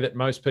would say that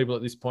most people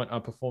at this point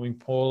are performing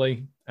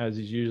poorly, as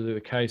is usually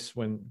the case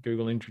when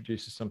Google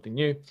introduces something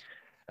new.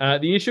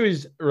 The issue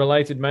is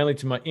related mainly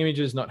to my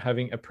images not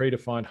having a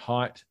predefined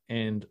height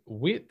and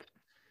width.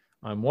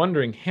 I'm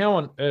wondering how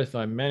on earth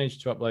I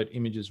managed to upload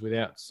images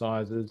without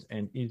sizes,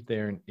 and is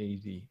there an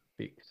easy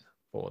fix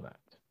for that?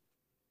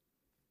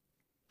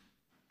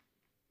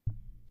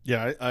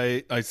 Yeah,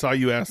 I saw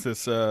you ask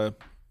this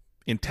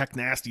in Tech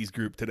Nasty's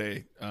group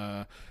today,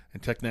 and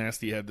Tech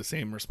Nasty had the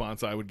same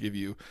response I would give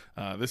you.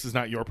 This is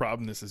not your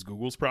problem. This is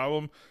Google's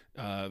problem.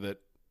 That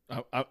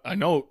I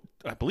know,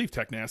 I believe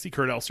Tech Nasty,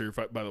 Kurt Elster,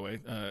 by the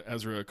way,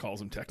 Ezra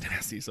calls him Tech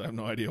Nasty, so I have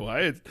no idea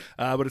why,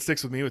 but it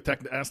sticks with me with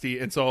Tech Nasty.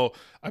 And so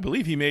I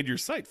believe he made your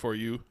site for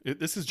you.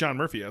 This is John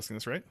Murphy asking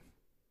this, right?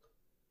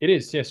 It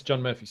is, yes,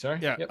 John Murphy, sorry.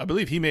 Yeah, yep. I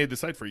believe he made the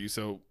site for you.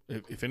 So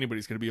if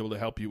anybody's going to be able to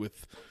help you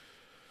with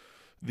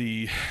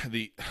the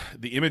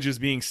images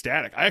being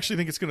static, I actually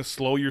think it's going to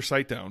slow your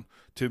site down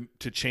to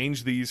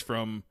change these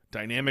from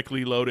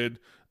dynamically loaded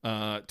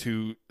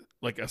to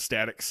like a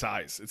static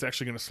size. It's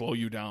actually going to slow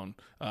you down.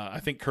 I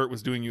think Kurt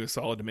was doing you a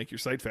solid to make your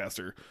site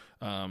faster,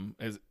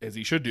 as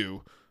he should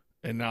do,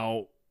 and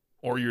now,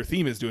 or your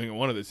theme is doing it,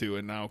 one of the two,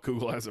 and now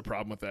Google has a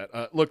problem with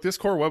that. Look, this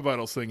Core Web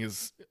Vitals thing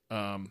is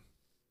a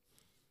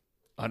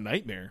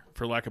nightmare,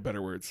 for lack of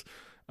better words.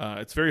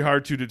 It's very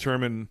hard to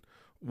determine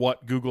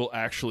what Google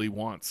actually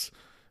wants.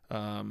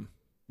 I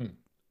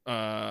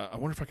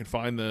wonder if I can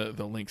find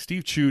the link.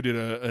 Steve Chu did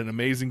an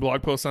amazing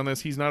blog post on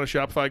this. He's not a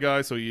Shopify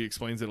guy, so he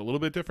explains it a little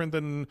bit different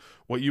than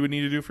what you would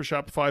need to do for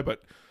Shopify,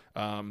 but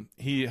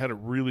he had a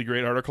really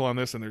great article on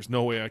this, and there's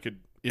no way I could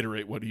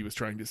iterate what he was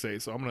trying to say.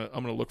 So I'm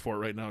gonna look for it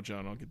right now,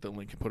 John. I'll get the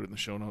link and put it in the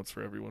show notes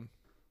for everyone.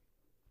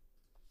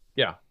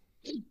 Yeah,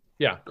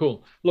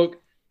 cool.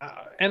 Look,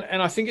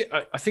 and I think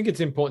it's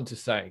important to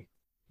say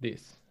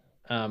this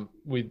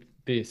with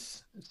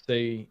this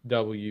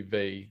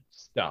CWV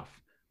stuff.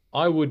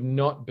 I would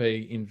not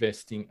be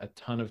investing a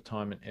ton of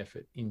time and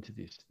effort into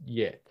this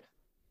yet,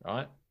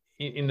 right?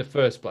 In the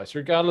first place,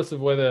 regardless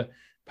of whether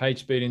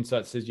PageSpeed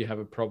Insights says you have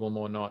a problem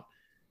or not,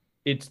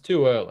 it's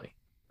too early,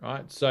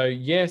 right? So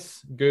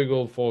yes,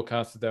 Google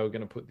forecasted they were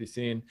going to put this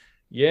in.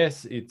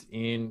 Yes, it's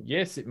in.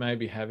 Yes, it may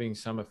be having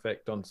some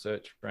effect on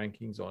search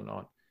rankings or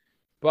not.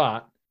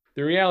 But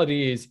the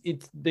reality is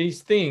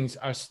these things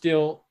are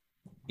still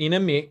in a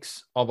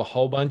mix of a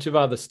whole bunch of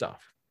other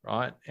stuff,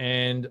 right?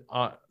 And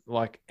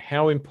like,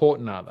 how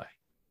important are they?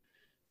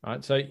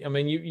 Right. So, I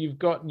mean,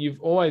 you've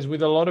always,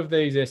 with a lot of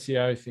these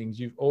SEO things,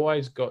 you've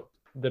always got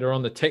that are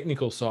on the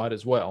technical side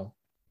as well,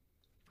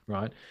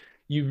 right?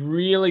 You've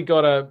really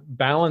got to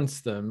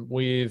balance them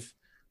with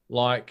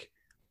like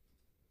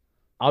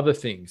other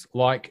things,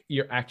 like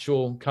your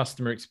actual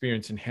customer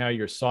experience and how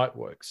your site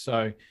works.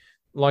 So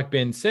like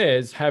Ben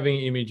says, having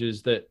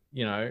images that,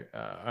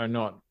 are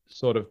not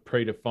sort of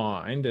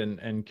predefined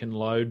and can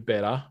load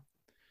better,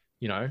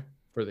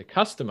 for the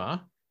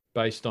customer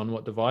based on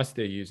what device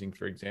they're using,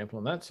 for example,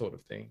 and that sort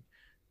of thing.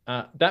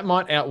 That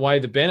might outweigh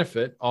the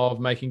benefit of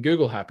making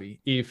Google happy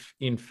if,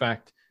 in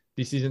fact,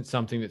 this isn't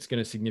something that's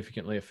going to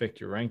significantly affect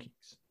your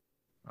rankings,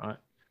 right?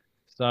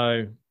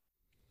 So,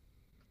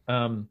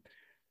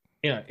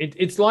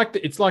 it's like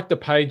the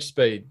page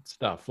speed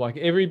stuff. Like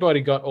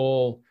everybody got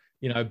all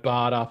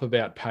barred up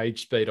about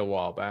page speed a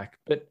while back,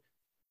 but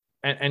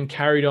and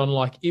carried on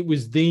like it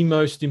was the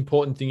most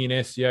important thing in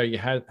SEO. You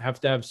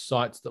have to have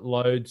sites that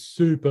load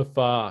super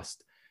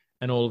fast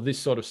and all of this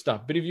sort of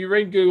stuff. But if you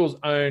read Google's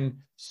own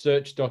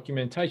search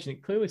documentation,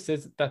 it clearly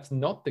says that that's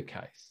not the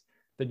case,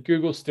 that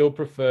Google still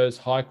prefers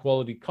high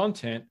quality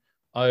content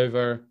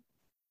over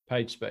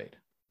page speed.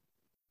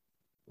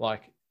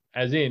 Like,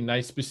 as in,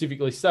 they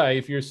specifically say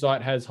if your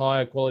site has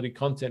higher quality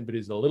content but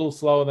is a little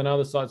slower than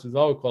other sites with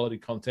lower quality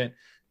content,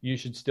 you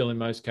should still in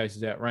most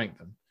cases outrank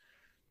them.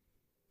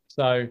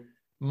 So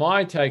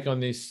my take on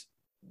this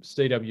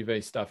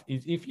CWV stuff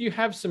is if you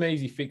have some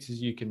easy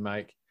fixes you can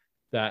make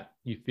that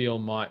you feel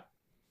might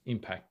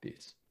impact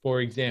this.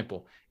 For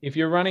example, if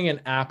you're running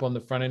an app on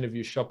the front end of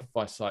your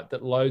Shopify site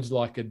that loads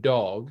like a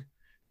dog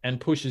and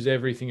pushes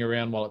everything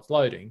around while it's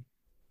loading,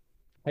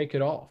 take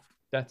it off.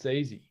 That's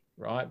easy,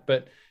 right?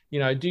 But,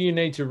 do you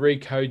need to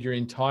recode your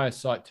entire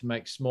site to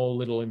make small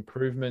little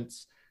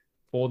improvements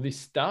for this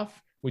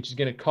stuff, which is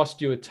going to cost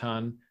you a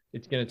ton?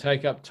 It's going to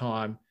take up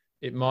time.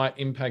 It might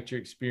impact your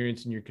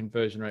experience and your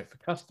conversion rate for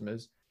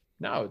customers.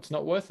 No, it's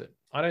not worth it.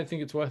 I don't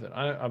think it's worth it.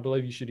 I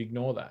believe you should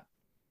ignore that,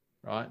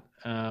 right?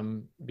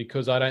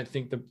 Because I don't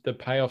think the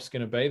payoff's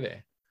going to be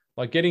there.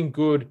 Like getting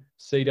good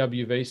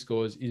CWV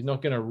scores is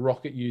not going to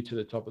rocket you to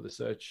the top of the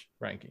search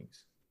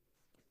rankings.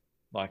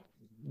 Like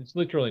it's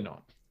literally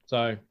not.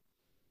 So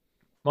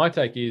my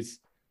take is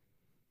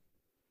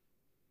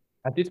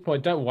at this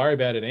point, don't worry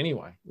about it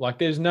anyway. Like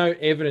there's no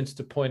evidence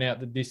to point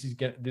out that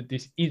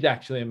this is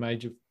actually a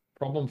major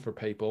problem for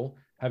people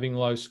having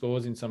low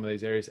scores in some of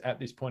these areas at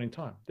this point in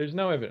time. There's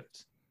no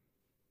evidence.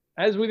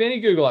 As with any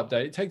Google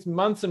update, it takes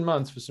months and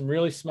months for some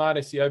really smart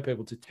SEO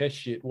people to test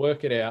shit,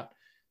 work it out,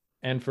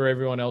 and for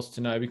everyone else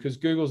to know, because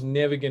Google's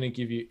never going to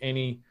give you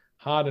any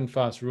hard and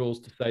fast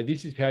rules to say,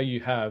 this is how you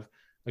have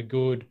a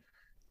good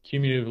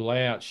cumulative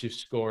layout shift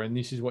score, and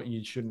this is what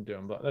you shouldn't do.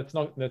 But that's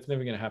never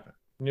going to happen.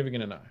 You're never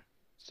going to know.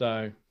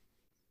 So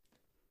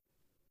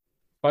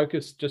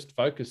focus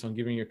on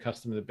giving your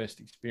customer the best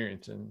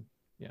experience. And,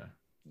 you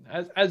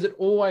know, as it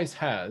always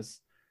has,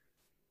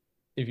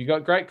 if you've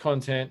got great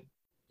content,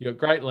 you've got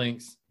great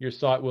links, your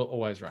site will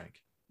always rank.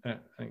 I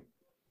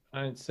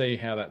don't see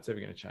how that's ever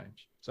going to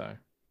change. So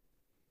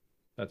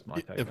that's my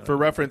take. For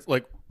reference,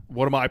 like,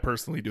 what am I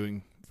personally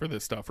doing for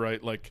this stuff,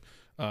 right? Like,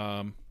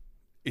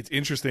 it's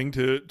interesting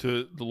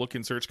to look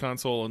in Search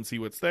Console and see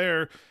what's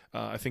there.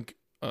 I think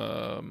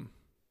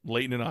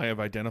Leighton and I have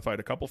identified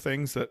a couple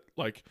things that,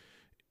 like,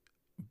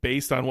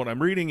 based on what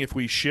I'm reading, if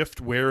we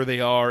shift where they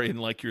are in,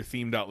 like, your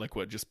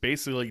theme.liquid, just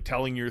basically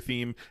telling your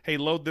theme, hey,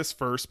 load this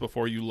first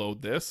before you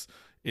load this,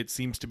 it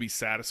seems to be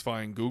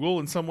satisfying Google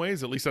in some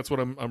ways. At least that's what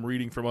I'm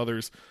reading from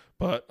others.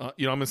 But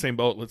you know, I'm in the same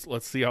boat.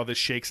 Let's see how this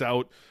shakes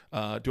out.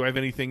 Do I have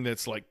anything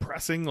that's, like,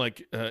 pressing?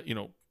 Like, you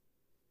know,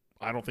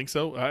 I don't think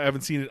so. I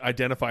haven't seen it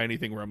identify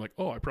anything where I'm like,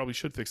 oh, I probably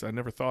should fix it. I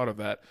never thought of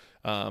that.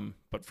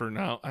 But for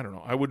now, I don't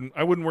know. I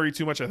wouldn't worry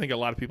too much. I think a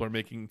lot of people are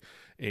making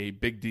a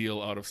big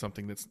deal out of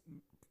something that's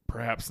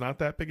perhaps not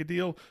that big a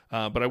deal.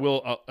 But I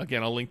will,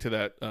 again, I'll link to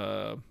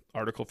that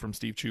article from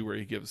Steve Chu where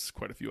he gives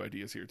quite a few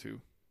ideas here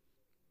too.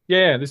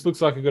 Yeah, this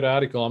looks like a good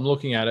article. I'm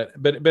looking at it.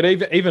 But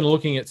even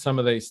looking at some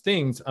of these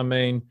things, I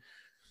mean,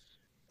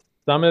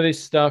 some of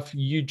this stuff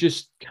you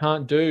just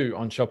can't do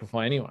on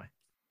Shopify anyway,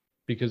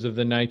 because of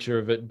the nature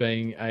of it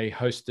being a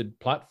hosted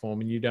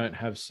platform and you don't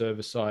have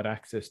server-side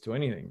access to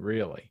anything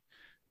really.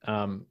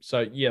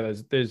 So yeah,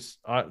 there's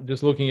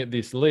just looking at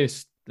this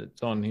list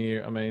that's on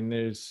here. I mean,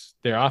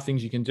 there are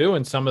things you can do,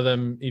 and some of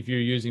them, if you're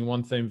using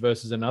one theme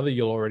versus another,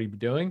 you'll already be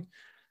doing.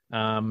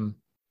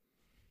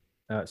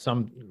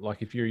 Some,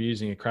 like if you're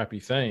using a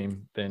crappy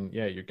theme, then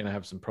yeah, you're going to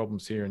have some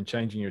problems here, and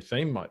changing your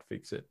theme might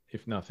fix it,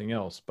 if nothing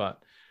else.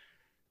 But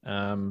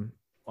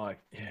like,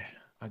 yeah,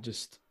 I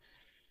just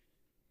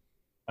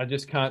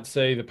can't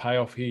see the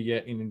payoff here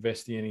yet in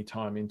investing any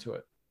time into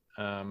it.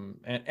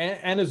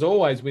 And as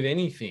always with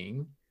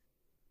anything,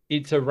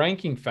 it's a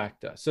ranking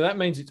factor. So that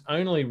means it's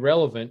only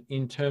relevant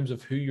in terms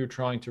of who you're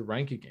trying to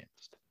rank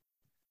against,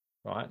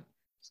 right?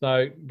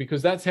 So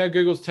because that's how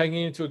Google's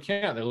taking it into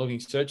account. They're looking,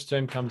 search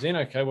term comes in,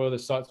 okay, what are the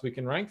sites we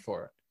can rank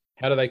for it?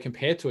 How do they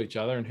compare to each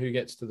other and who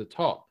gets to the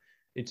top?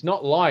 It's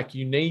not like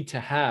you need to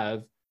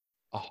have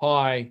a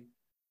high,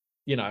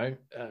 you know,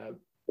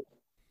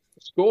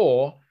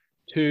 score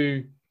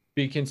to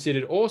be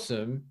considered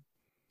awesome.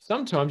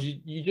 Sometimes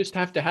you just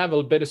have to have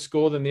a better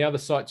score than the other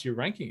sites you're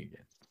ranking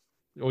against,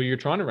 or you're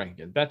trying to rank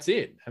against. That's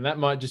it. And that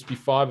might just be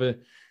five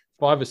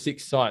or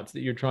six sites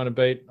that you're trying to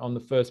beat on the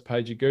first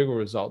page of Google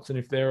results. And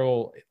if they're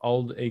all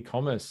old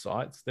e-commerce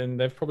sites, then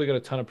they've probably got a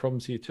ton of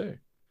problems here too.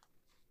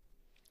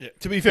 Yeah.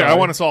 To be fair, I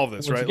want to solve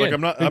this, right? Again,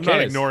 like I'm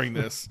not ignoring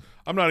this.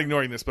 I'm not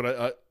ignoring this, but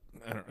I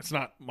don't know. It's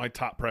not my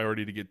top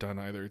priority to get done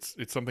either.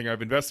 It's something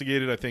I've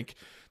investigated. I think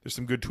there's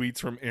some good tweets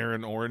from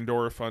Aaron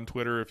Orendorff on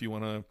Twitter. If you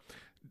want to,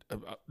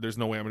 there's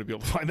no way I'm going to be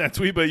able to find that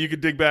tweet, but you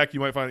could dig back. You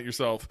might find it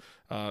yourself.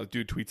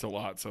 Dude tweets a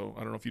lot, so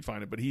I don't know if you'd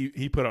find it, but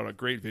he put out a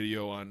great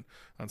video on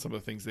some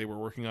of the things they were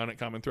working on at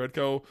Common Thread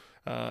Co.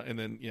 And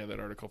then that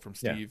article from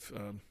Steve.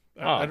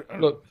 Yeah.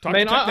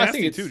 I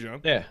think it's too,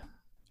 John. Yeah,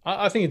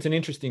 I think it's an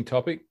interesting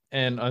topic,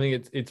 and I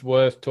think it's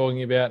worth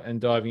talking about and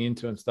diving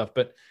into and stuff.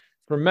 But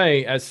for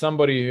me, as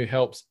somebody who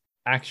helps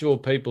actual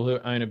people who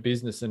own a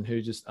business and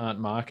who just aren't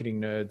marketing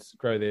nerds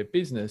grow their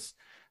business,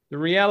 the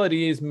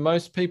reality is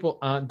most people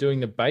aren't doing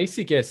the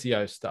basic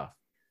SEO stuff.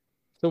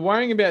 So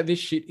worrying about this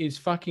shit is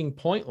fucking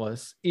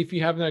pointless if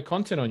you have no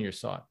content on your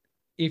site,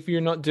 if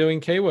you're not doing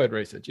keyword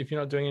research, if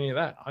you're not doing any of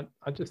that.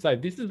 I just say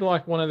this is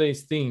like one of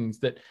these things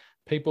that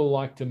people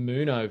like to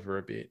moon over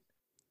a bit,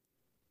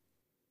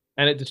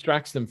 and it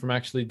distracts them from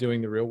actually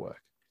doing the real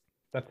work.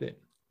 That's it.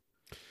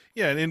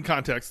 Yeah, and in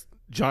context,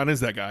 John is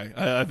that guy.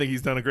 I think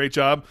he's done a great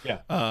job. Yeah.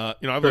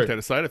 I've looked at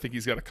his site. I think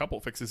he's got a couple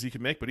fixes he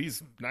can make, but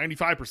he's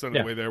 95% of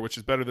the way there, which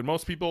is better than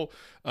most people.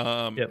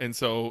 And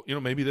so,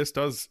 maybe this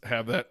does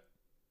have that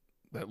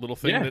little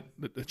thing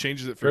that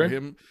changes it for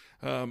him.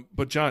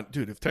 But John,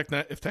 dude, if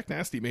Tech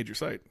Nasty made your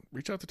site,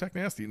 reach out to Tech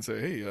Nasty and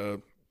say, hey,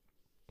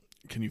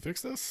 can you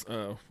fix this?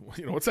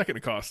 What's that going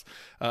to cost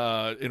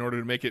in order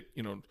to make it,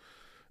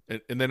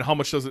 and then how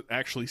much does it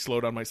actually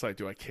slow down my site?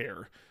 Do I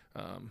care?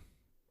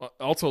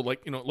 Also,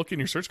 look in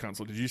your Search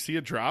Console. Did you see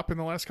a drop in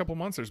the last couple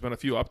months? There's been a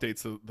few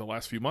updates the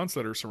last few months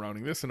that are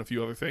surrounding this and a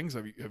few other things.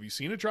 Have you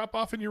seen a drop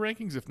off in your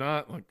rankings? If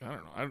not, I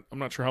don't know. I'm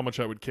not sure how much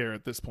I would care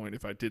at this point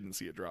if I didn't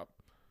see a drop.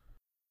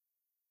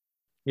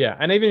 Yeah,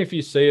 and even if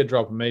you see a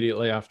drop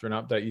immediately after an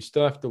update, you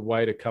still have to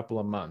wait a couple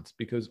of months,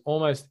 because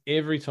almost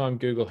every time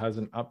Google has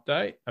an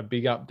update, a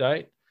big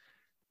update,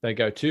 they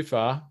go too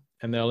far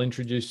and they'll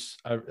introduce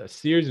a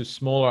series of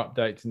smaller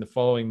updates in the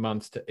following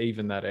months to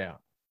even that out.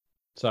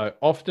 So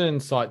often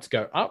sites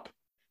go up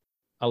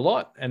a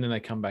lot and then they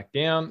come back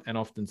down, and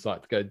often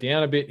sites go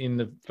down a bit in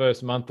the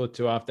first month or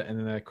two after, and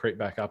then they creep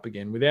back up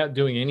again without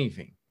doing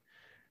anything.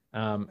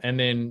 And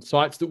then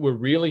sites that were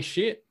really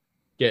shit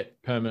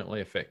get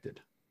permanently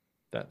affected.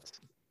 That's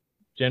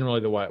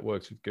generally the way it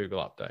works with Google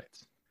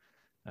updates.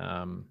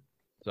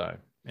 So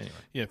anyway.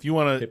 Yeah, if you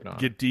want to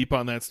get deep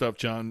on that stuff,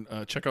 John,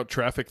 check out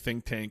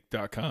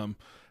trafficthinktank.com.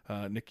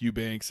 Nick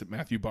Eubanks and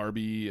Matthew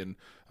Barbie and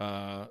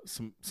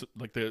some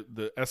like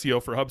the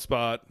SEO for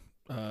HubSpot,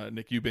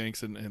 Nick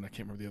Eubanks and I can't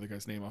remember the other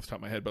guy's name off the top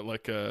of my head, but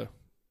like a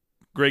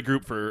great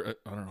group for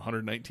I don't know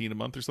 119 a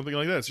month or something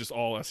like that. It's just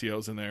all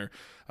SEOs in there,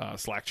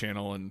 Slack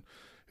channel, and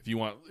if you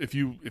want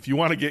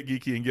to get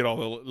geeky and get all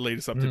the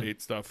latest up to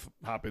date stuff,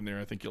 hop in there.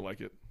 I think you'll like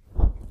it.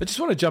 I just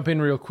want to jump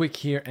in real quick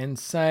here and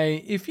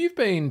say, if you've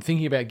been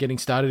thinking about getting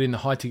started in the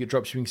high-ticket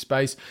dropshipping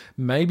space,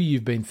 maybe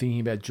you've been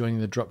thinking about joining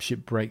the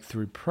Dropship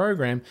Breakthrough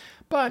program,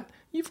 but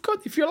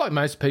if you're like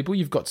most people,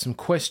 you've got some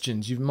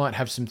questions. You might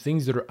have some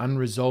things that are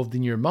unresolved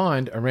in your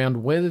mind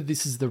around whether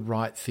this is the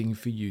right thing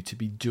for you to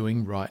be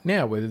doing right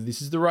now, whether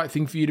this is the right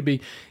thing for you to be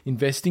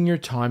investing your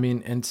time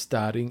in and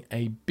starting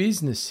a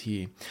business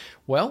here.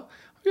 Well,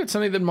 I've got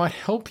something that might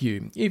help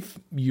you. If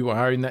you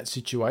are in that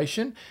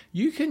situation,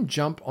 you can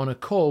jump on a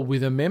call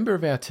with a member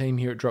of our team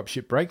here at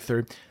Dropship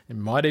Breakthrough, it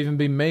might even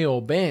be me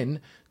or Ben,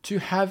 to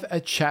have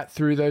a chat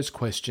through those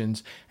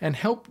questions and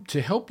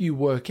help you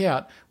work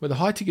out whether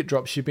high-ticket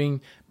dropshipping,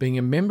 being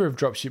a member of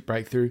Dropship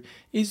Breakthrough,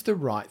 is the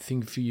right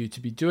thing for you to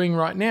be doing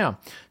right now.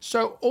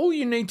 So all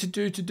you need to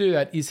do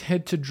that is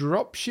head to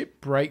Dropship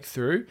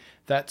Breakthrough.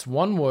 That's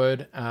one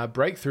word,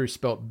 breakthrough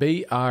spelled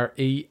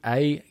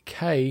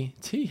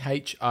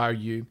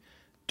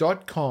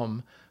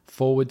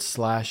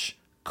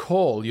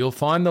breakthrough.com/call. You'll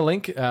find the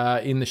link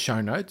in the show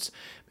notes.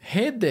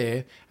 Head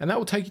there and that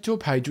will take you to a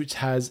page which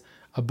has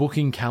a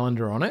booking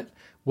calendar on it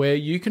where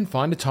you can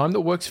find a time that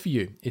works for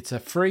you. It's a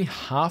free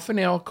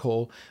half-an-hour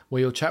call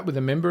where you'll chat with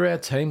a member of our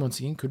team, once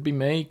again, could be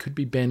me, could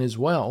be Ben as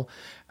well,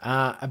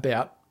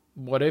 about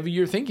whatever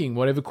you're thinking,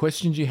 whatever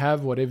questions you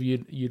have, whatever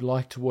you'd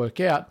like to work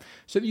out,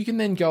 so that you can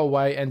then go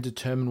away and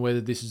determine whether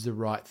this is the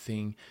right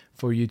thing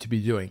for you to be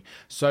doing.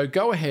 So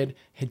go ahead,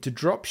 head to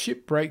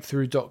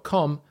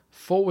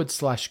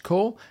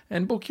dropshipbreakthrough.com/call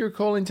and book your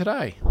call in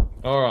today.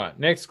 All right.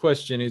 Next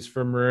question is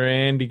from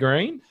Randy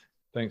Green.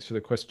 Thanks for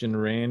the question,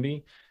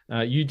 Randy.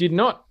 You did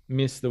not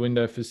miss the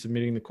window for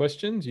submitting the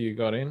questions. You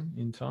got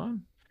in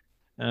time.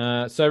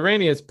 So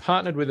Randy has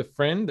partnered with a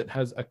friend that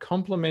has a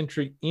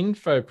complementary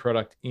info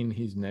product in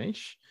his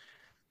niche.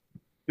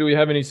 Do we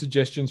have any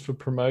suggestions for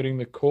promoting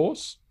the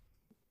course?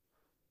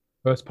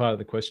 First part of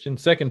the question.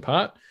 Second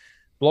part,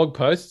 blog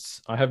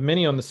posts. I have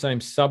many on the same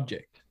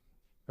subject.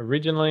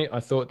 Originally, I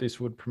thought this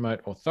would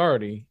promote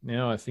authority.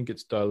 Now I think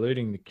it's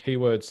diluting the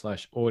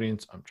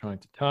keyword/audience I'm trying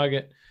to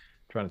target.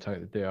 Trying to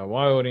target the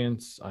DIY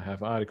audience. I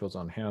have articles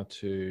on how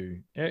to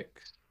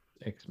X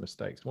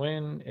mistakes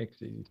when,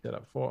 X easy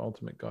setup for,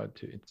 ultimate guide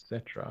to,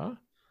 etc.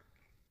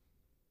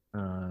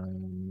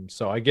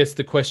 So I guess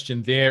the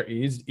question there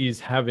is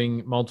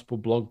having multiple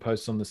blog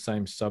posts on the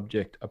same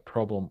subject a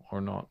problem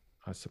or not,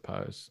 I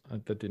suppose.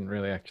 That didn't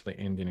really actually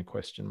end in a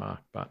question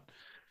mark, but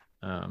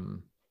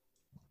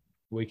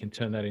we can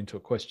turn that into a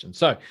question.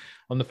 So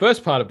on the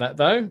first part of that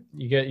though,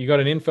 you got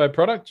an info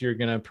product, you're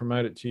going to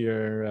promote it to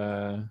your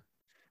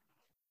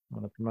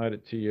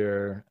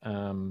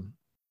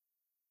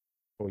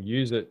or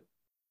use it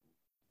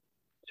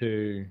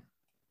to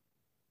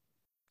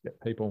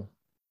get people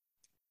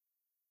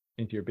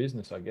into your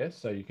business, I guess,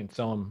 so you can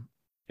sell them,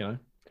 Yeah,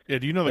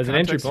 do you know the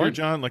context here,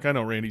 John? Like, I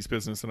know Randy's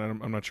business, and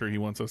I'm not sure he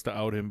wants us to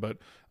out him, but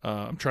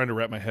I'm trying to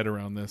wrap my head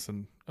around this,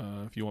 and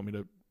if you want me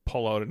to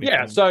pull out anything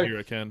here,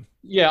 I can.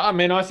 Yeah, I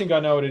mean, I think I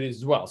know what it is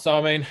as well. So,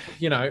 I mean,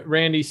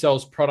 Randy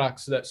sells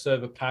products that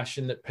serve a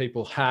passion that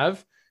people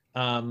have.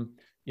 And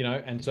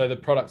so the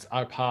products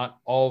are part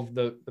of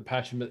the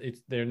passion, but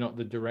they're not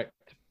the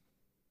direct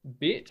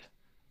bit.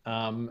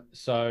 For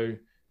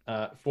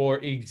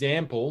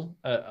example,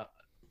 I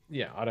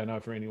don't know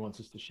if Randy wants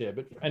us to share,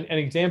 but an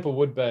example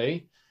would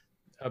be,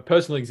 a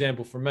personal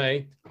example for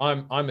me,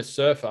 I'm a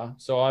surfer,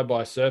 so I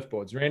buy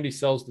surfboards. Randy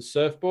sells the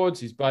surfboards.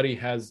 His buddy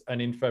has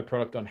an info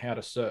product on how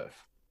to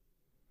surf.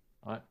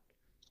 Right.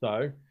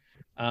 So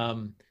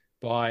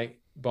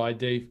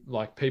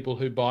like people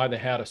who buy the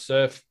how to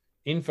surf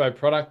info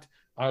product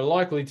are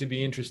likely to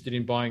be interested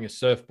in buying a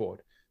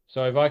surfboard.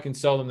 So if I can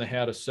sell them the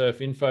how to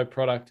surf info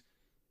product,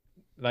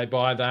 they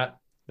buy that,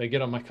 they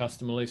get on my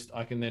customer list,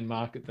 I can then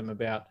market them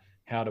about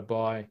how to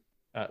buy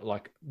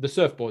like the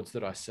surfboards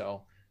that I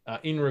sell.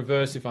 In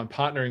reverse, if I'm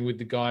partnering with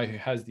the guy who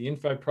has the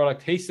info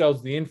product, he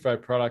sells the info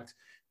product,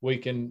 he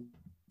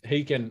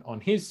can on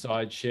his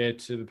side share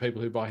to the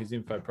people who buy his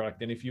info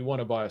product. And if you want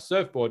to buy a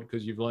surfboard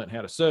because you've learned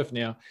how to surf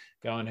now,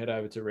 go and head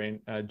over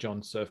to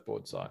John's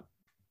surfboard site.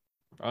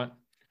 Right?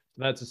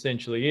 That's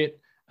essentially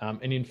it.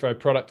 An info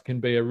product can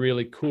be a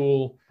really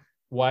cool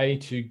way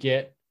to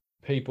get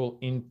people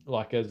in,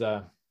 like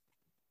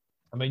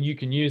you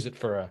can use it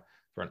for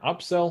an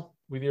upsell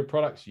with your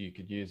products. You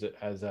could use it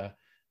as a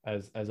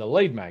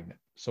lead magnet,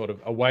 sort of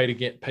a way to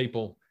get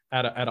people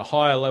at a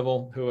higher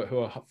level who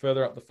are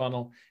further up the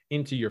funnel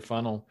into your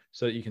funnel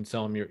so that you can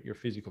sell them your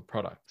physical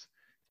products.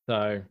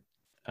 So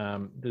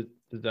does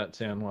that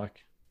sound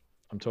like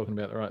I'm talking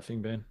about the right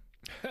thing, Ben?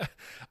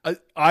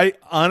 I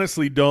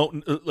honestly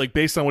don't, like,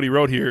 based on what he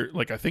wrote here,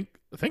 like I think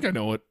I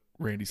know what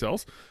Randy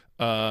sells.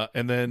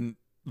 And then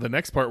the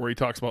next part where he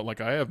talks about, like,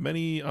 I have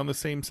many on the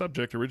same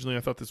subject. Originally, I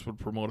thought this would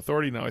promote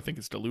authority. Now I think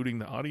it's diluting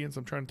the audience.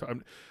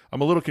 I'm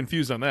a little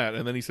confused on that.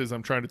 And then he says,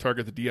 I'm trying to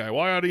target the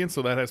DIY audience.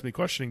 So that has me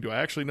questioning, do I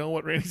actually know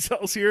what Randy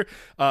sells here?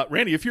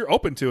 Randy, if you're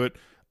open to it,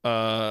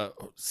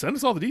 send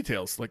us all the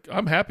details. Like,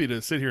 I'm happy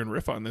to sit here and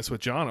riff on this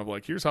with John of,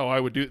 like, here's how I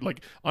would do it.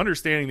 Like,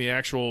 understanding the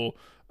actual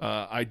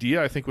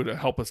idea, I think, would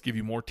help us give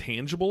you more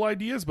tangible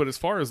ideas. But as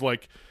far as,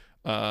 like,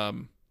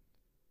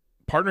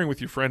 partnering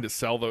with your friend to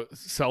sell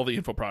the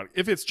info product,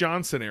 if it's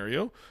John's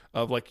scenario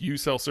of, like, you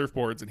sell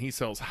surfboards and he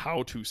sells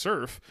how to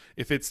surf,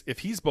 if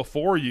he's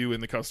before you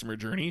in the customer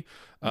journey,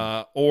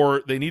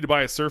 or they need to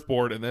buy a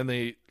surfboard and then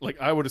they, like,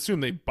 I would assume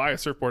they buy a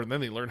surfboard and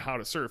then they learn how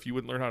to surf. You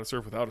wouldn't learn how to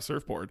surf without a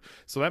surfboard,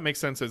 so that makes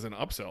sense as an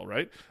upsell,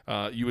 right?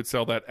 You would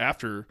sell that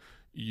after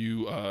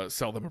you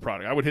sell them a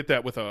product. I would hit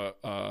that with an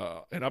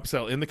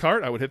upsell in the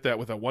cart. I would hit that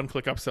with a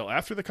one-click upsell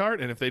after the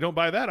cart. And if they don't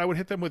buy that, I would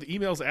hit them with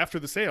emails after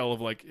the sale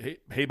of, like,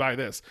 hey, buy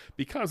this.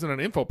 Because in an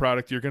info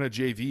product, you're going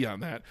to JV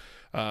on that,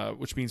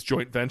 which means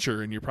joint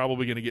venture, and you're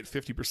probably going to get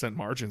 50%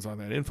 margins on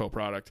that info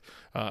product.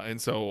 And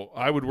so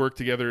I would work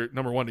together,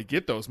 number one, to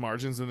get those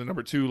margins, and then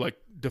number two, like,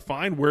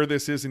 define where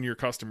this is in your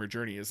customer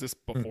journey. Is this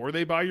before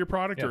they buy your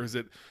product, or is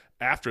it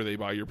after they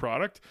buy your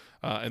product,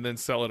 and then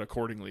sell it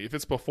accordingly? If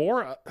it's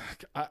before,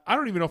 I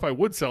don't even know if I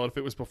would sell it if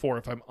it was before,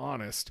 if I'm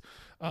honest.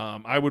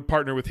 I would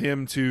partner with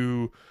him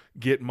to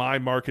get my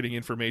marketing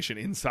information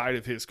inside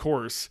of his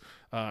course,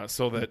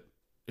 so that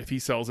if he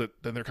sells it,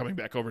 then they're coming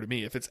back over to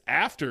me. If it's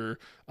after,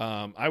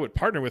 I would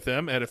partner with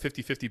them at a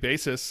 50-50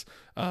 basis,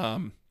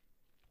 and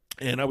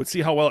I would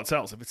see how well it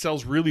sells. If it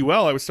sells really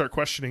well, I would start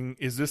questioning,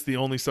 is this the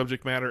only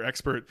subject matter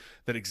expert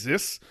that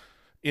exists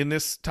in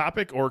this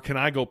topic, or can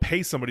I go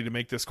pay somebody to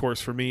make this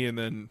course for me, and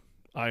then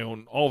I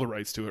own all the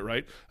rights to it,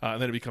 right? And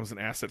then it becomes an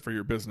asset for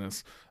your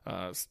business.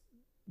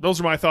 Those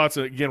are my thoughts.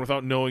 Again,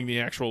 without knowing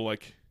the actual,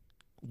 like,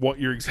 what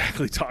you're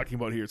exactly talking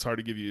about here, it's hard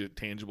to give you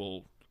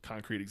tangible,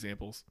 concrete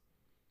examples.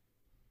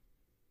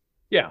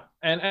 Yeah,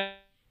 and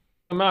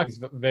the market is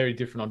very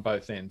different on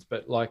both ends.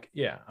 But, like,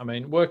 yeah, I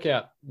mean, work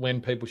out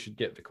when people should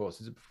get the course.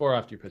 Is it before or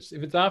after you purchase?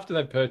 If it's after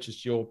they've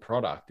purchased your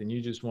product and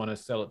you just want to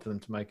sell it to them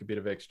to make a bit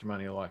of extra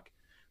money, like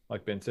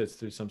Ben says,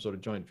 through some sort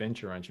of joint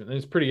venture arrangement, then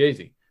it's pretty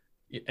easy.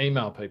 You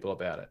email people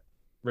about it,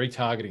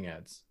 retargeting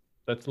ads.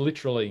 That's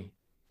literally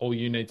all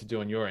you need to do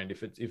on your end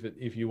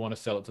if you want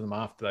to sell it to them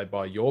after they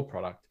buy your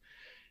product.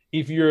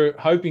 If you're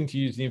hoping to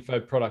use the info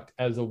product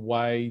as a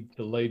way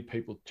to lead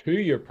people to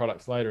your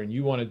products later, and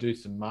you want to do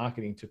some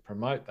marketing to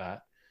promote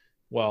that,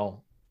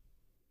 well,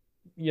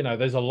 you know,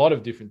 there's a lot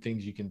of different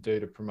things you can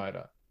do to promote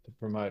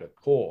a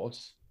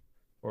course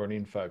or an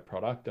info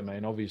product. I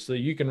mean, obviously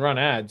you can run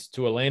ads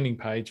to a landing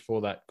page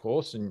for that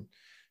course, and,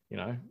 you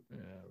know,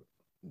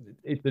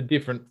 it's a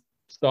different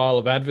style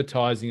of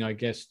advertising, I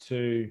guess,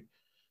 to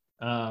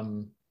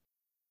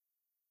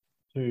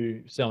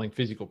selling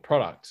physical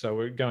products. So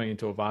we're going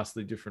into a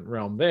vastly different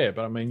realm there.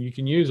 But I mean, you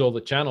can use all the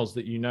channels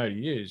that you know to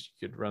use.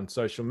 You could run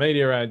social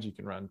media ads, you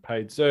can run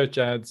paid search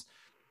ads,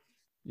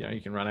 you know,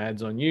 you can run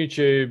ads on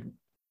YouTube.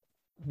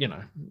 You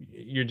know,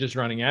 you're just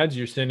running ads.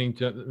 You're sending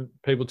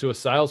people to a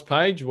sales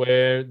page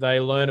where they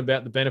learn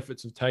about the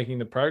benefits of taking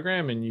the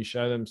program, and you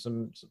show them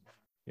some,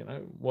 you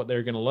know, what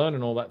they're going to learn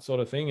and all that sort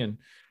of thing. And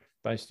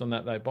based on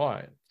that, they buy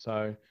it. So,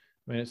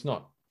 I mean, it's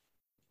not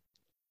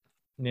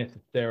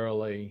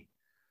necessarily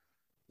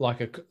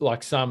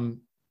like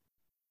some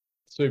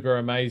super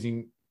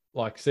amazing,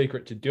 like,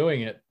 secret to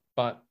doing it,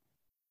 but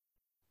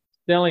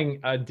selling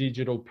a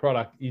digital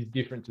product is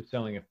different to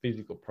selling a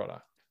physical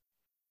product.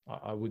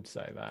 I would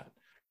say that.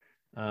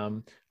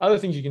 Other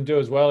things you can do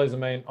as well is, I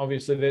mean,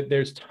 obviously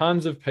there's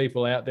tons of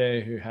people out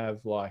there who have,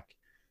 like,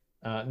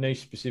 niche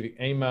specific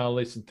email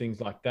lists and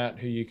things like that,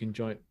 who you can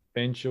joint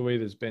venture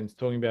with, as Ben's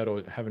talking about,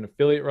 or have an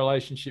affiliate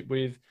relationship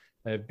with.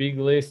 They have big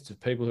lists of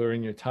people who are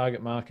in your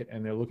target market,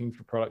 and they're looking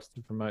for products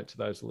to promote to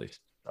those lists.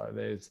 So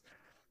there's,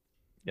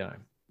 you know,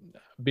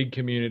 big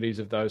communities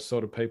of those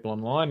sort of people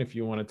online. If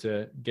you wanted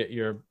to get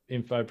your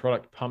info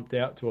product pumped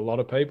out to a lot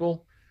of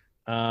people,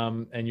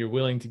 and you're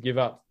willing to give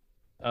up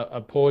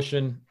a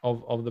portion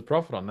of the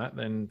profit on that,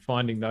 then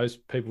finding those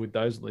people with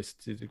those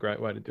lists is a great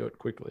way to do it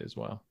quickly as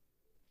well.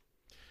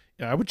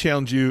 Yeah, I would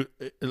challenge you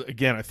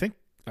again. I think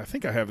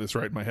I have this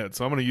right in my head,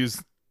 so I'm going to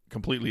use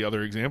completely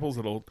other examples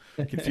that'll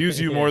confuse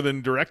you more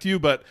than direct you.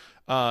 But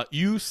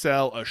you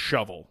sell a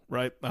shovel,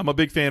 right? I'm a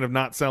big fan of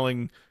not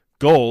selling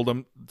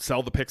gold.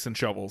 Sell the picks and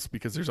shovels,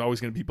 because there's always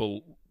going to be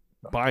people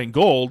buying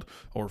gold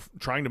or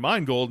trying to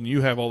mine gold, and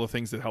you have all the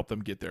things that help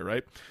them get there,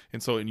 right?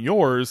 And so in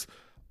yours,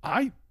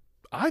 I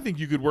think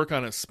you could work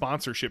on a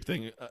sponsorship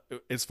thing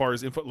as far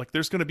as info. Like,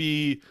 there's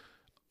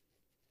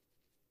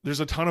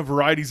a ton of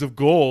varieties of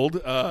gold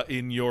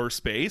in your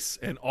space,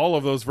 and all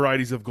of those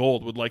varieties of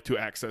gold would like to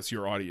access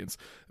your audience.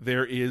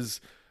 There is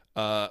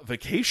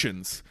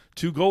vacations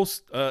to go,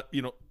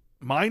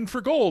 mine for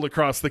gold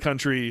across the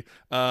country.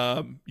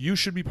 You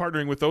should be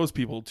partnering with those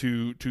people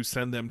to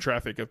send them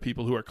traffic of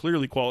people who are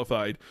clearly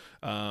qualified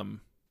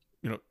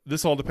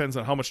this all depends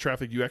on how much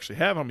traffic you actually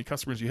have, how many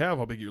customers you have,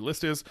 how big your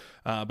list is.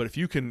 But if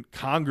you can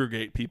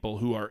congregate people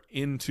who are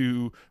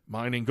into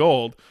mining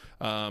gold,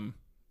 then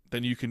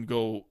you can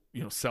go,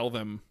 sell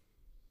them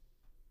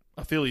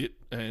affiliate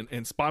and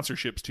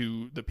sponsorships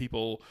to the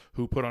people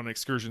who put on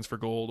excursions for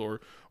gold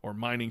or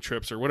mining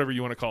trips or whatever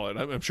you want to call it.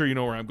 I'm sure you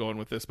know where I'm going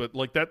with this, but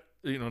like that,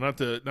 not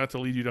to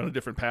lead you down a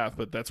different path,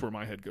 but that's where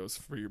my head goes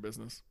for your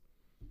business.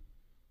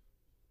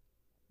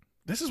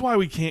 This is why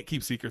we can't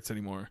keep secrets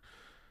anymore.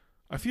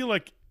 I feel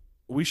like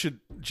we should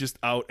just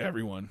out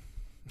everyone.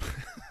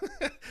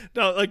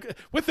 No, like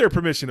with their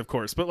permission, of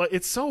course, but like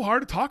it's so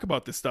hard to talk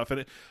about this stuff.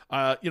 And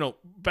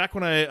back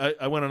when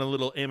I went on a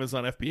little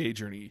Amazon FBA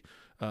journey,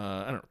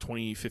 I don't know,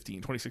 2015,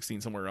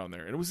 2016, somewhere around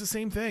there. And it was the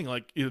same thing.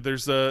 Like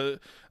there's the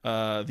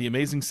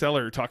amazing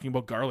seller talking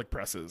about garlic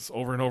presses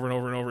over and over and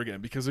over and over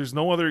again, because there's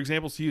no other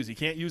examples to use. He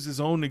can't use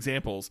his own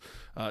examples.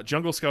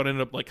 Jungle Scout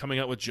ended up like coming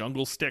out with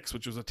Jungle Sticks,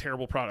 which was a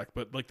terrible product,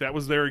 but like that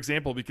was their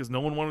example because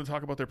no one wanted to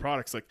talk about their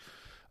products. Like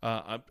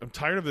I'm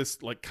tired of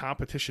this like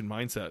competition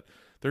mindset.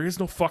 There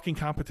is no fucking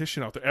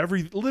competition out there.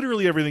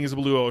 Literally everything is a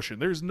blue ocean.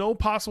 There's no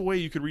possible way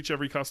you could reach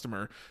every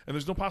customer, and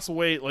there's no possible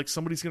way like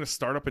somebody's going to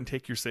start up and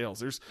take your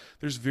sales.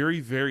 There's very,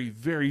 very,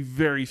 very,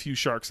 very few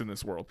sharks in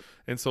this world,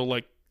 and so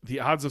like the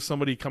odds of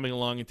somebody coming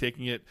along and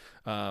taking it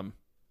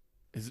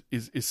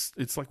is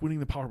it's like winning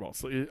the Powerball.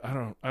 So I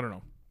don't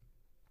know.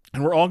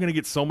 And we're all going to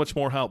get so much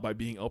more help by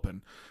being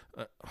open.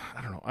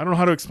 I don't know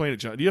how to explain it,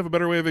 John. Do you have a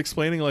better way of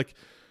explaining like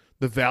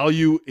the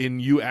value in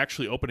you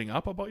actually opening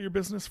up about your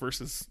business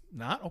versus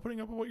not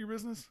opening up about your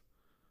business?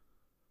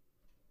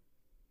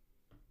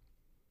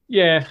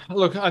 Yeah,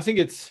 look, I think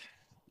it's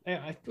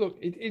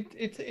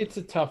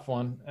a tough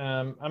one.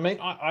 I mean,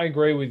 I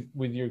agree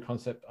with your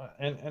concept,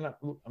 and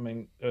I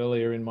mean,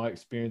 earlier in my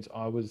experience,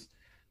 I was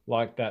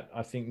like that.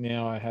 I think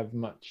now I have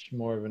much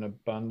more of an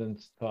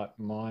abundance type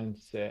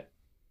mindset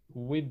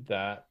with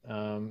that.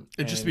 And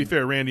just to be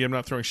fair, Randy, I'm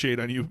not throwing shade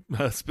on you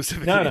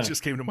specifically. No. It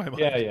just came to my mind.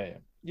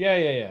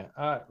 Yeah.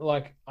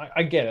 Like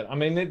I get it. I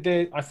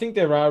mean, I think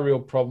there are real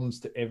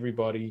problems to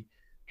everybody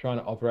trying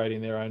to operate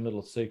in their own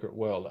little secret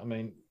world. I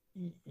mean,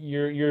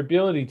 your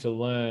ability to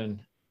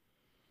learn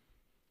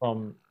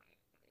from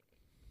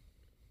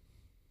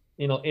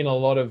in a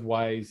lot of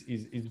ways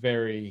is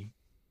very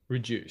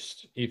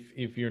reduced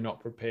if you're not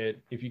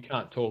prepared, if you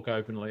can't talk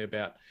openly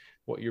about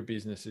what your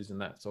business is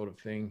and that sort of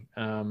thing.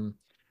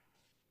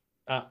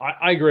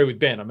 I agree with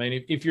Ben. I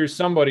mean, if you're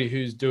somebody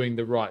who's doing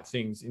the right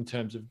things in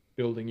terms of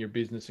building your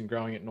business and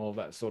growing it and all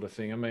that sort of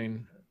thing, I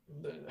mean,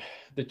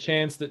 the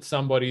chance that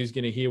somebody is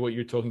going to hear what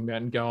you're talking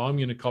about and go, I'm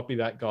going to copy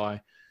that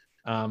guy.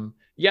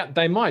 Yeah,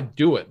 they might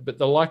do it, but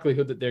the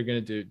likelihood that they're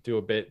going to do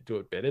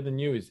it better than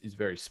you is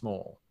very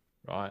small,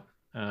 right?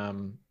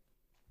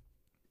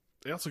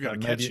 They also got to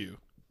catch you.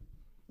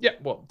 Yeah,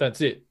 well,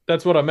 that's it.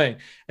 That's what I mean.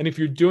 And if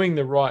you're doing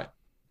the right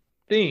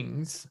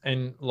things,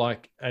 and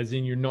like as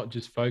in you're not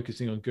just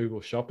focusing on Google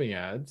shopping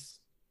ads,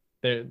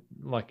 they're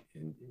like,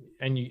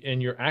 and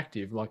you're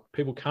active, like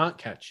people can't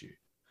catch you.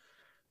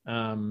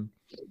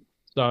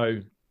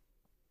 So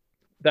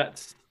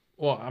that's,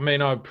 well, I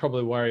mean, I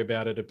probably worry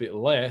about it a bit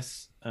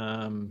less.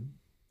 And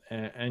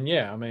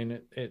yeah, I mean,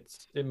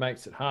 it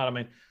makes it hard. I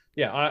mean,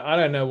 yeah, I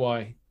don't know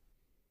why,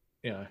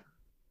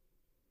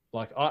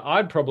 like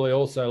I'd probably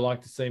also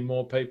like to see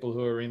more people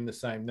who are in the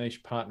same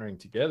niche partnering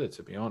together,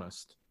 to be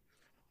honest.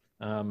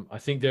 I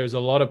think there's a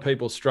lot of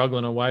people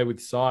struggling away with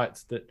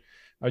sites that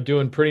are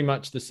doing pretty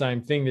much the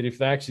same thing, that if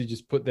they actually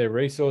just put their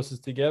resources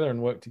together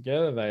and work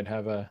together, they'd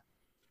have a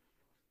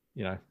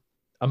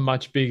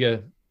much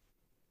bigger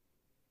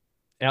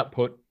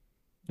output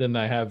than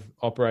they have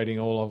operating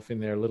all off in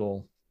their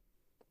little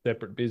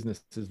separate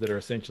businesses that are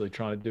essentially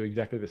trying to do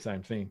exactly the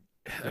same thing.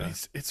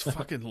 It's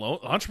fucking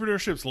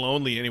entrepreneurship's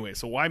lonely anyway,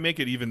 so why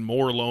make it even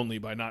more lonely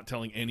by not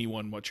telling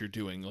anyone what you're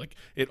doing? Like,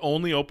 it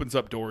only opens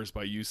up doors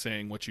by you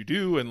saying what you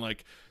do, and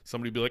like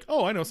somebody be like,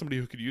 oh, I know somebody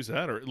who could use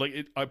that, or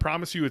like I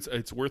promise you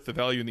it's worth the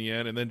value in the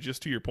end. And then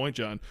just to your point,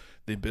 John,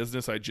 the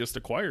business I just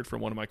acquired from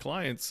one of my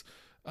clients,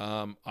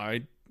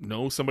 I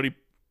know somebody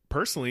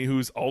personally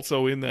who's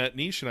also in that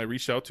niche, and I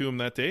reached out to him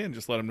that day and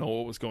just let him know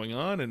what was going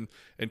on, and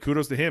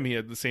kudos to him. He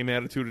had the same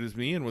attitude as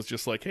me and was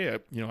just like, hey,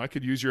 I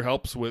could use your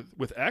helps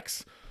with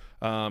X,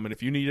 and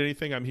if you need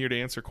anything, I'm here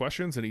to answer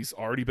questions. And he's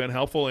already been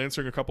helpful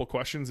answering a couple of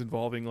questions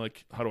involving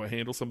like, how do I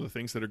handle some of the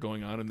things that are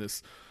going on in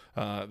this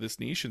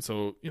niche. And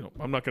so,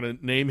 I'm not going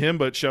to name him,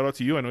 but shout out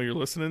to you. I know you're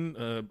listening.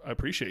 I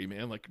appreciate you,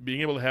 man. Like,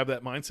 being able to have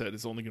that mindset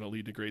is only going to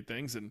lead to great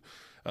things. And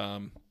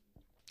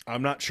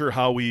I'm not sure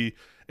how we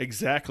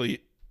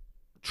exactly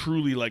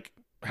truly like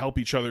help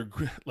each other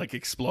like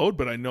explode,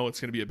 but I know it's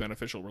going to be a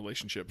beneficial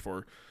relationship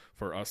for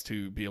us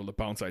to be able to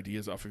bounce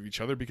ideas off of each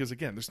other, because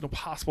again, there's no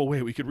possible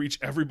way we could reach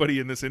everybody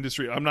in this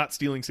industry. I'm not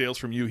stealing sales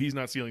from you, he's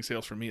not stealing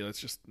sales from me.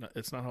 It's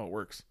not how it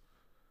works.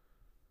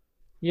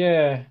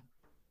 Yeah,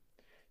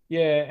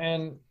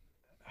 and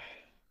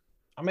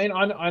I mean,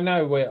 I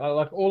know where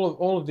like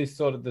all of this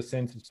sort of the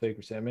sense of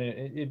secrecy, I mean,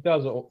 it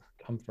does all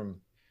come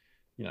from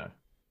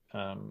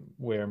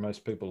where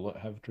most people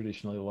have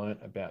traditionally learnt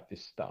about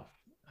this stuff.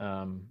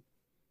 And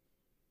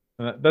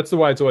that's the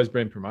way it's always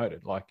been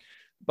promoted. Like,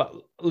 but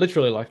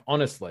literally, like,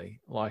 honestly,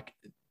 like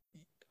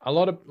a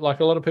lot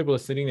of people are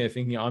sitting there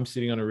thinking I'm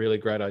sitting on a really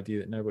great idea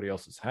that nobody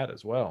else has had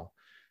as well.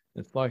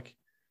 It's like,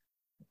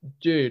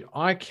 dude,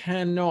 I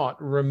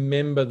cannot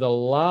remember the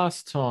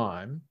last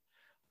time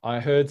I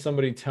heard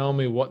somebody tell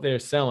me what they're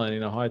selling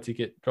in a high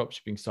ticket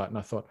dropshipping site. And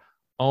I thought,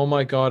 oh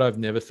my God, I've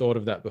never thought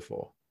of that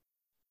before.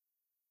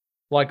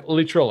 Like,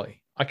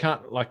 literally, I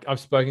can't, like, I've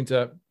spoken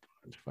to,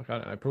 I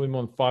don't know, probably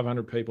more than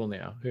 500 people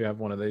now who have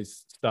one of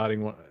these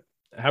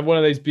have one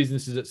of these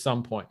businesses at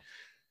some point.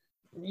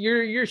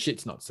 Your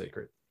shit's not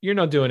secret. You're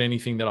not doing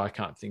anything that I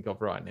can't think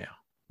of right now.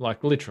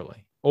 Like,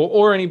 literally,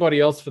 or anybody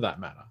else for that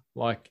matter.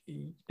 Like,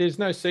 there's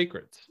no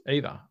secrets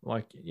either.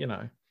 Like, you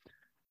know,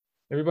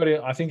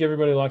 I think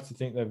everybody likes to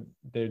think that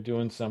they're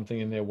doing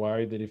something and they're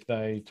worried that if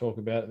they talk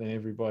about it, then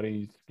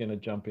everybody's going to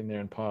jump in there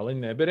and pile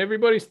in there. But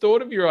everybody's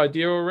thought of your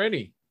idea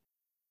already,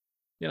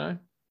 you know?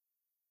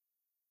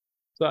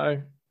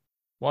 So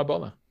why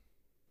bother?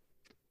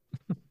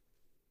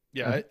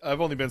 Yeah,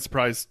 I've only been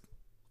surprised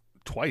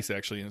twice,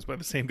 actually, and it's by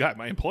the same guy,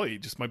 my employee,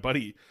 just my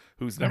buddy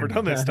who's never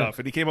done this stuff.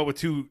 And he came up with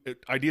 2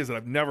 ideas that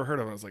I've never heard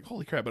of. And I was like,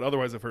 holy crap. But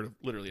otherwise, I've heard of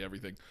literally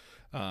everything.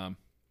 And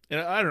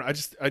I don't know.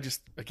 I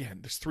just, again,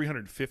 there's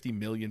 350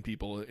 million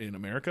people in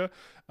America.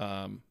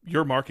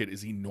 Your market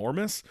is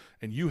enormous,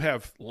 and you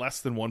have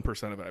less than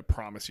 1% of it. I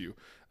promise you.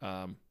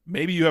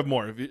 Maybe you have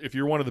more. If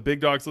you're one of the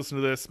big dogs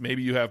listening to this,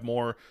 maybe you have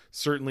more.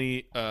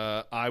 Certainly,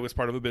 I was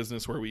part of a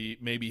business where we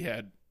maybe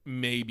had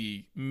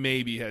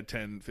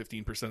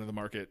 10-15% of the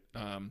market.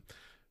 And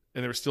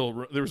there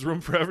was room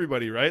for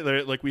everybody,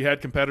 right? Like, we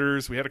had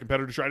competitors. We had a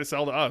competitor try to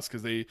sell to us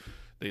because they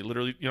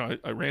literally, you know,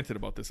 I ranted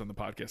about this on the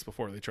podcast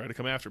before. They tried to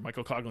come after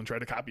Michael Coughlin, tried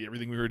to copy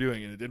everything we were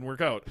doing, and it didn't work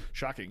out.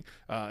 Shocking.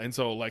 And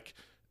so, like,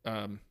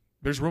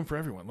 there's room for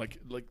everyone. Like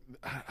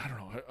I don't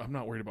know. I'm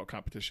not worried about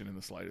competition in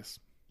the slightest.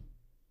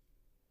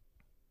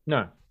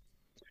 No,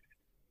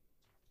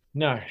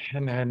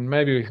 and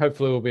maybe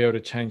hopefully we'll be able to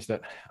change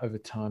that over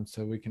time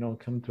so we can all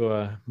come to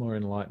a more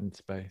enlightened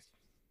space.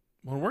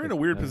 Well, we're in a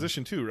weird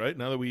position too, right?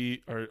 Now that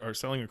we are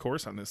selling a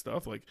course on this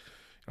stuff, like,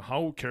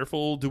 how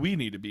careful do we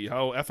need to be?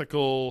 How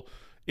ethical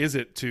is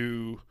it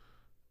to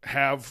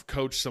have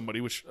coached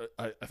somebody, which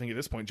I think at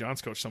this point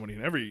John's coached somebody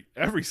in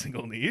every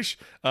single niche,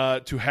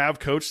 to have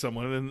coached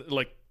someone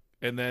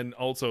and then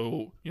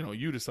also, you know,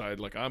 you decide,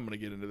 like, I'm going to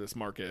get into this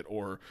market,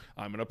 or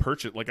I'm going to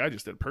purchase, like I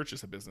just did,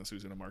 purchase a business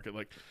who's in a market.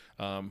 Like,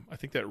 I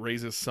think that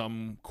raises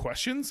some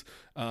questions.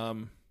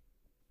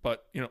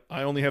 But, you know,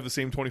 I only have the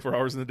same 24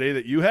 hours in the day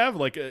that you have.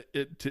 Like,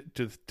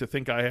 to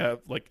think I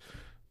have, like,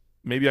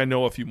 maybe I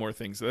know a few more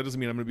things. So that doesn't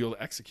mean I'm going to be able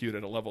to execute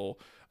at a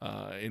level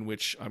in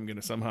which I'm going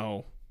to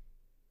somehow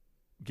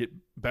get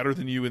better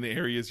than you in the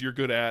areas you're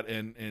good at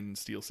and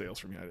steal sales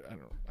from you. I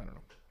don't know.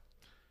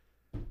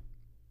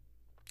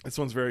 This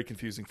one's very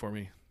confusing for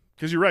me.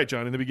 Because you're right,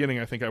 John. In the beginning,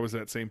 I think I was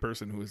that same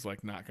person who was,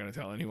 like, not going to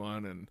tell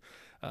anyone and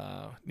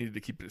needed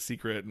to keep it a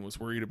secret and was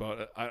worried about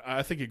it.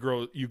 I think you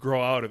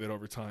grow out of it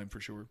over time,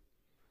 for sure.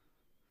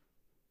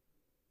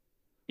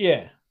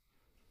 Yeah,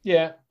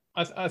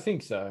 I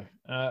think so.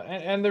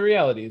 And the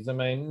reality is, I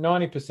mean,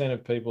 90%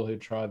 of people who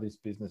try this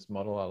business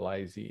model are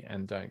lazy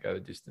and don't go the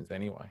distance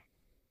anyway,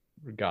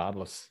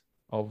 regardless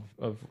of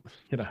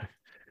you know,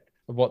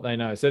 of what they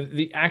know. So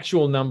the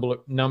actual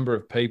number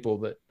of people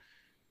that,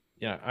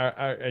 you know,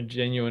 are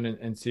genuine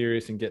and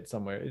serious and get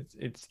somewhere,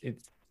 it's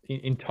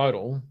in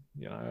total,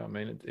 you know, I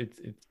mean,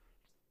 it's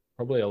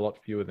probably a lot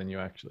fewer than you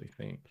actually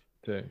think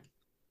too.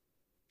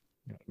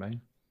 You know what I mean?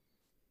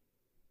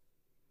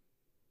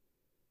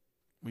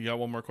 We got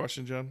one more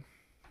question, John?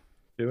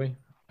 Do we?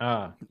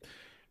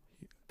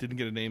 Didn't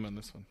get a name on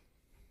this one.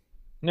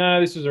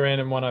 No, this was a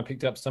random one I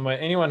picked up somewhere.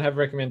 Anyone have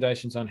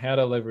recommendations on how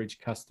to leverage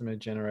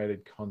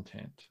customer-generated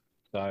content?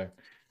 So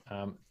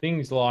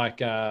things like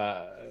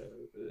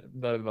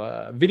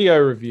the video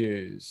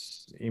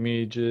reviews,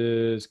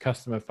 images,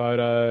 customer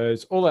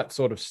photos, all that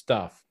sort of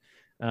stuff.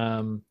 You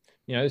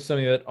know, it's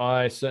something that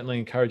I certainly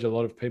encourage a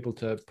lot of people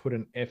to put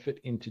an effort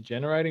into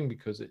generating,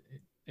 because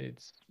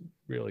it's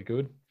really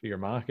good for your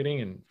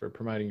marketing and for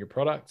promoting your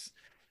products.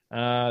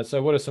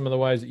 So what are some of the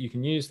ways that you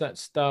can use that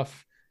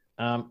stuff?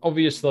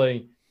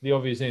 Obviously, the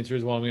obvious answer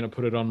is, well, I'm going to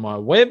put it on my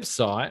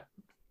website.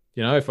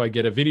 You know, if I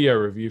get a video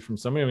review from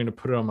somebody, I'm going to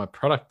put it on my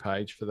product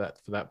page for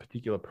that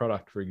particular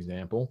product, for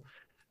example.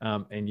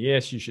 And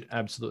yes, you should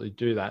absolutely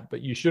do that, but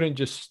you shouldn't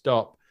just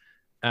stop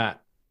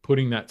at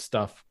putting that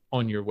stuff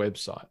on your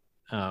website,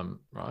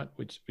 right?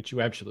 Which you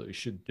absolutely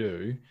should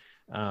do.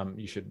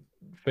 You should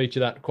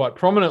feature that quite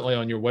prominently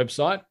on your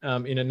website,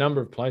 in a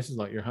number of places,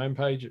 like your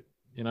homepage,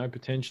 you know,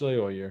 potentially,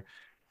 or you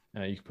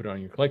can put it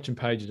on your collection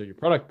pages or your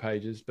product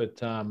pages.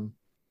 But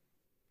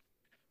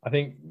I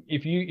think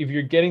if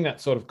you're getting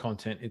that sort of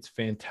content, it's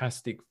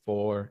fantastic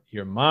for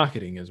your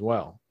marketing as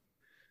well.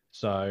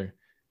 So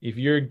if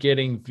you're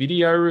getting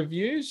video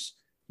reviews,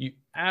 you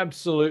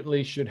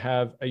absolutely should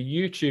have a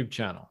YouTube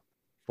channel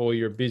for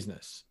your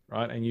business,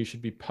 right? And you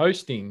should be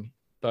posting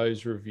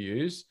those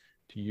reviews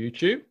to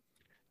YouTube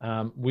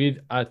with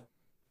a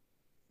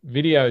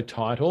video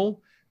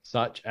title,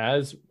 such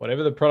as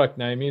whatever the product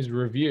name is,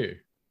 review,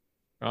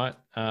 right?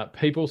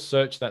 People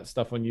search that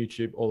stuff on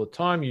YouTube all the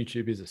time.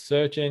 YouTube is a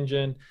search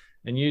engine,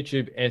 and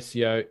YouTube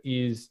SEO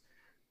is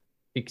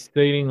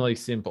exceedingly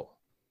simple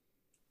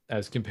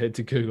as compared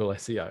to Google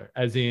SEO,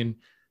 as in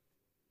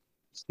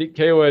stick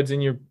keywords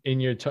in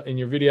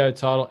your video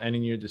title and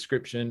in your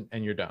description,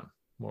 and you're done,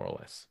 more or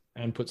less.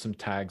 And put some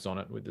tags on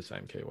it with the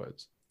same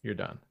keywords. You're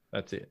done.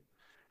 That's it.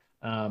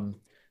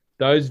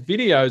 Those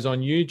videos on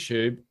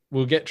YouTube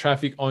will get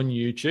traffic on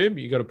YouTube.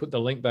 You got to put the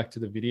link back to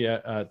the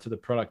video, to the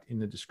product in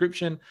the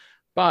description.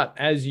 But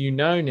as you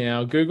know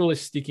now, Google is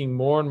sticking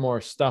more and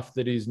more stuff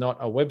that is not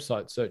a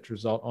website search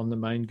result on the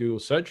main Google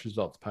search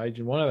results page.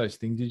 And one of those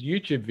things is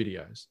YouTube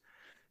videos.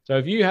 So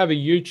if you have a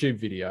YouTube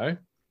video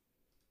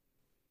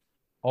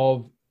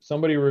of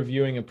somebody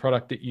reviewing a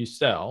product that you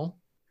sell,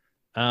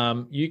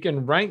 you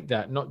can rank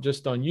that not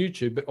just on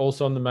YouTube, but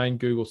also on the main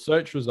Google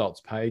search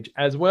results page,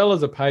 as well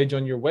as a page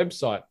on your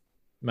website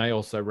may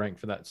also rank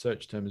for that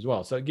search term as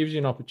well. So it gives you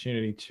an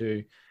opportunity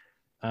to,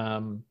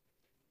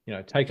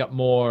 take up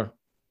more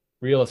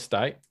real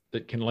estate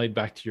that can lead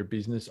back to your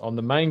business on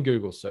the main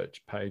Google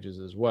search pages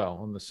as well,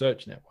 on the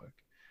search network.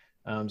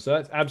 So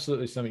that's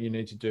absolutely something you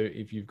need to do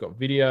if you've got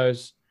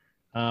videos.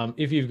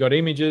 If you've got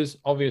images,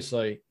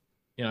 obviously,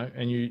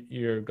 and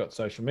you've got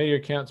social media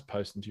accounts,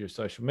 post into your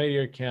social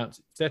media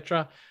accounts,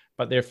 etc.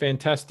 But they're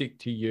fantastic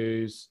to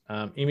use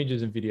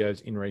images and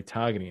videos in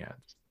retargeting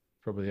ads.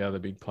 Probably the other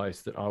big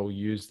place that I will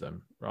use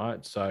them,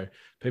 right? So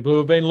people who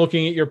have been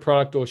looking at your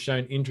product or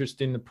shown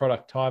interest in the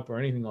product type or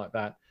anything like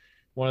that,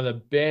 one of the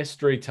best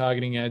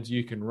retargeting ads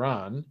you can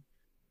run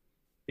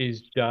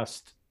is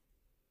just,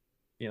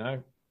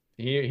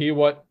 hear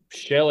what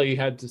Shelley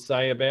had to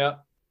say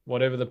about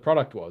whatever the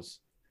product was,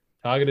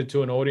 targeted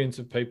to an audience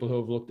of people who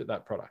have looked at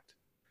that product,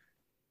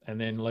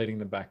 and then leading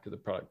them back to the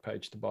product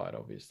page to buy it,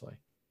 obviously.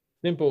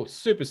 Simple,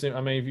 super simple.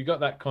 I mean, if you've got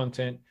that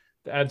content,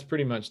 the ad's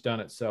pretty much done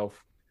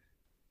itself.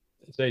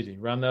 It's easy.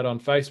 Run that on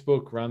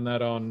Facebook, run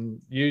that on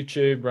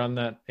YouTube, run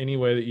that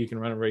anywhere that you can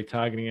run a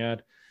retargeting ad.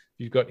 If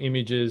you've got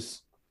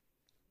images,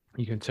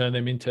 you can turn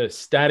them into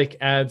static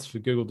ads for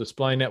Google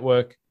Display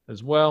Network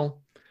as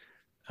well.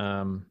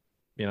 You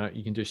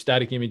can do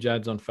static image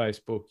ads on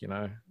Facebook,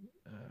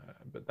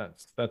 but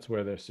that's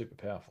where they're super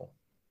powerful.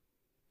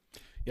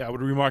 Yeah, I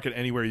would remarket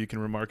anywhere you can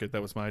remarket.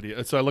 That was my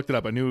idea. So I looked it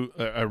up. I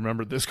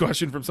remembered this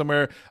question from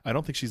somewhere. I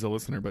don't think she's a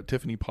listener, but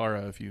Tiffany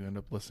Para, if you end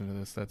up listening to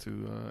this, that's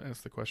who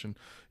asked the question.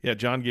 Yeah,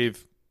 John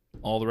gave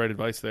all the right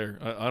advice there.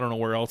 I don't know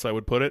where else I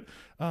would put it.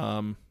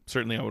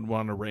 Certainly I would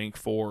want to rank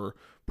for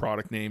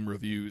product name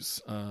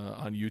reviews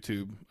on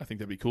YouTube. I think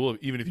that'd be cool.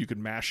 Even if you could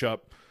mash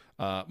up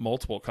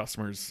multiple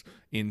customers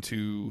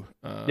into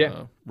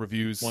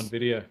reviews, one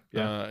video.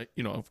 Yeah.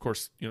 Of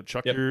course,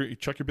 chuck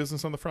your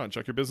business on the front,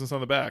 chuck your business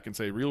on the back, and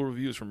say real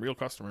reviews from real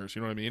customers.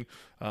 You know what I mean?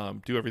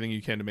 Do everything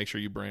you can to make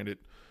sure you brand it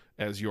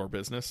as your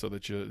business, so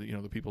that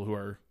the people who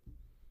are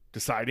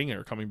deciding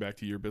are coming back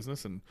to your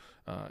business, and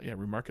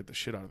remarket the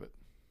shit out of it.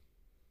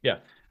 Yeah,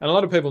 and a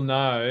lot of people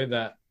know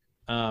that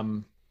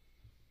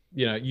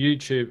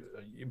YouTube.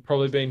 You've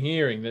probably been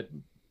hearing that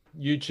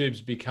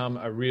YouTube's become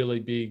a really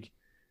big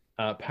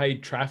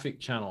paid traffic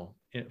channel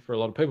for a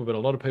lot of people, but a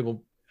lot of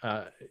people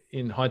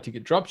in high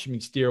ticket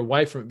dropshipping steer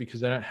away from it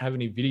because they don't have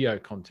any video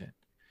content,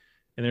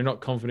 and they're not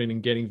confident in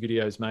getting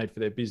videos made for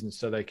their business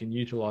so they can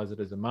utilize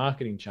it as a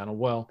marketing channel.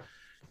 Well,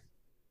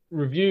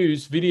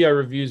 video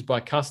reviews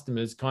by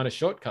customers kind of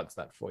shortcuts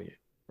that for you,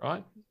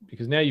 right?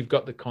 Because now you've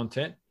got the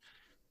content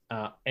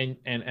and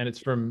it's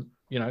from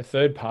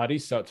third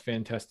parties, so it's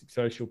fantastic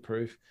social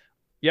proof.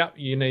 Yeah,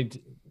 you need to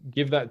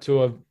give that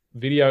to a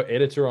video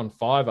editor on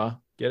Fiverr,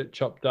 get it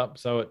chopped up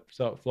so it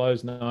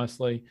flows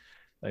nicely.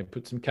 They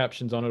put some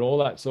captions on it, all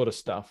that sort of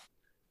stuff.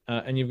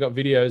 And you've got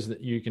videos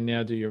that you can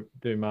now do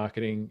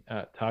marketing,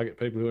 target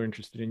people who are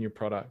interested in your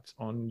products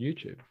on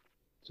YouTube.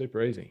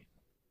 Super easy.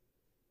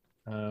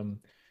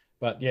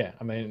 But yeah,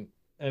 I mean,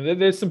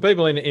 and there's some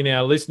people in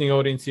our listening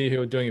audience here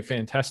who are doing a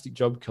fantastic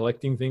job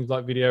collecting things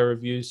like video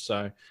reviews.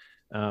 So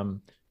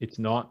it's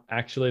not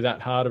actually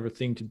that hard of a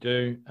thing to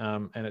do.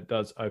 And it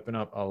does open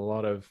up a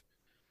lot of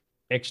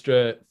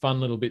extra fun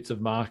little bits of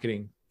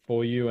marketing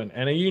for you, and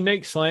a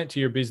unique slant to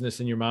your business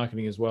and your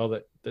marketing as well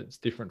that's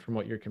different from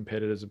what your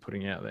competitors are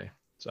putting out there.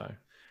 So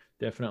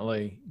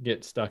definitely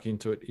get stuck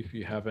into it if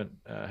you haven't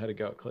had a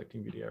go at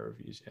collecting video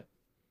reviews yet.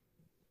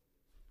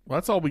 Well,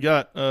 that's all we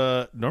got.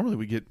 Normally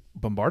we get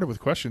bombarded with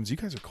questions. You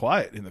guys are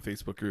quiet in the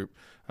Facebook group,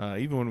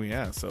 even when we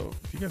ask. So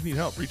if you guys need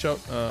help, reach out.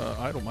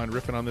 I don't mind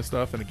riffing on this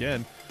stuff. And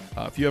again,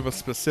 if you have a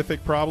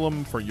specific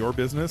problem for your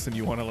business and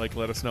you want to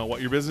let us know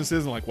what your business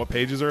is and what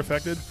pages are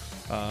affected,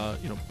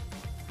 you're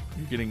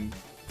getting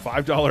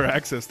 $5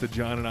 access to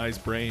John and I's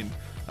brain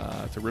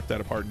to rip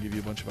that apart and give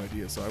you a bunch of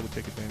ideas. So I would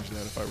take advantage of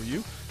that if I were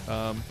you.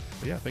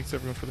 But yeah, thanks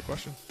everyone for the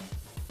questions.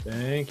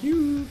 Thank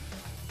you.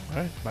 All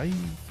right, bye.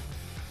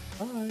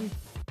 Bye.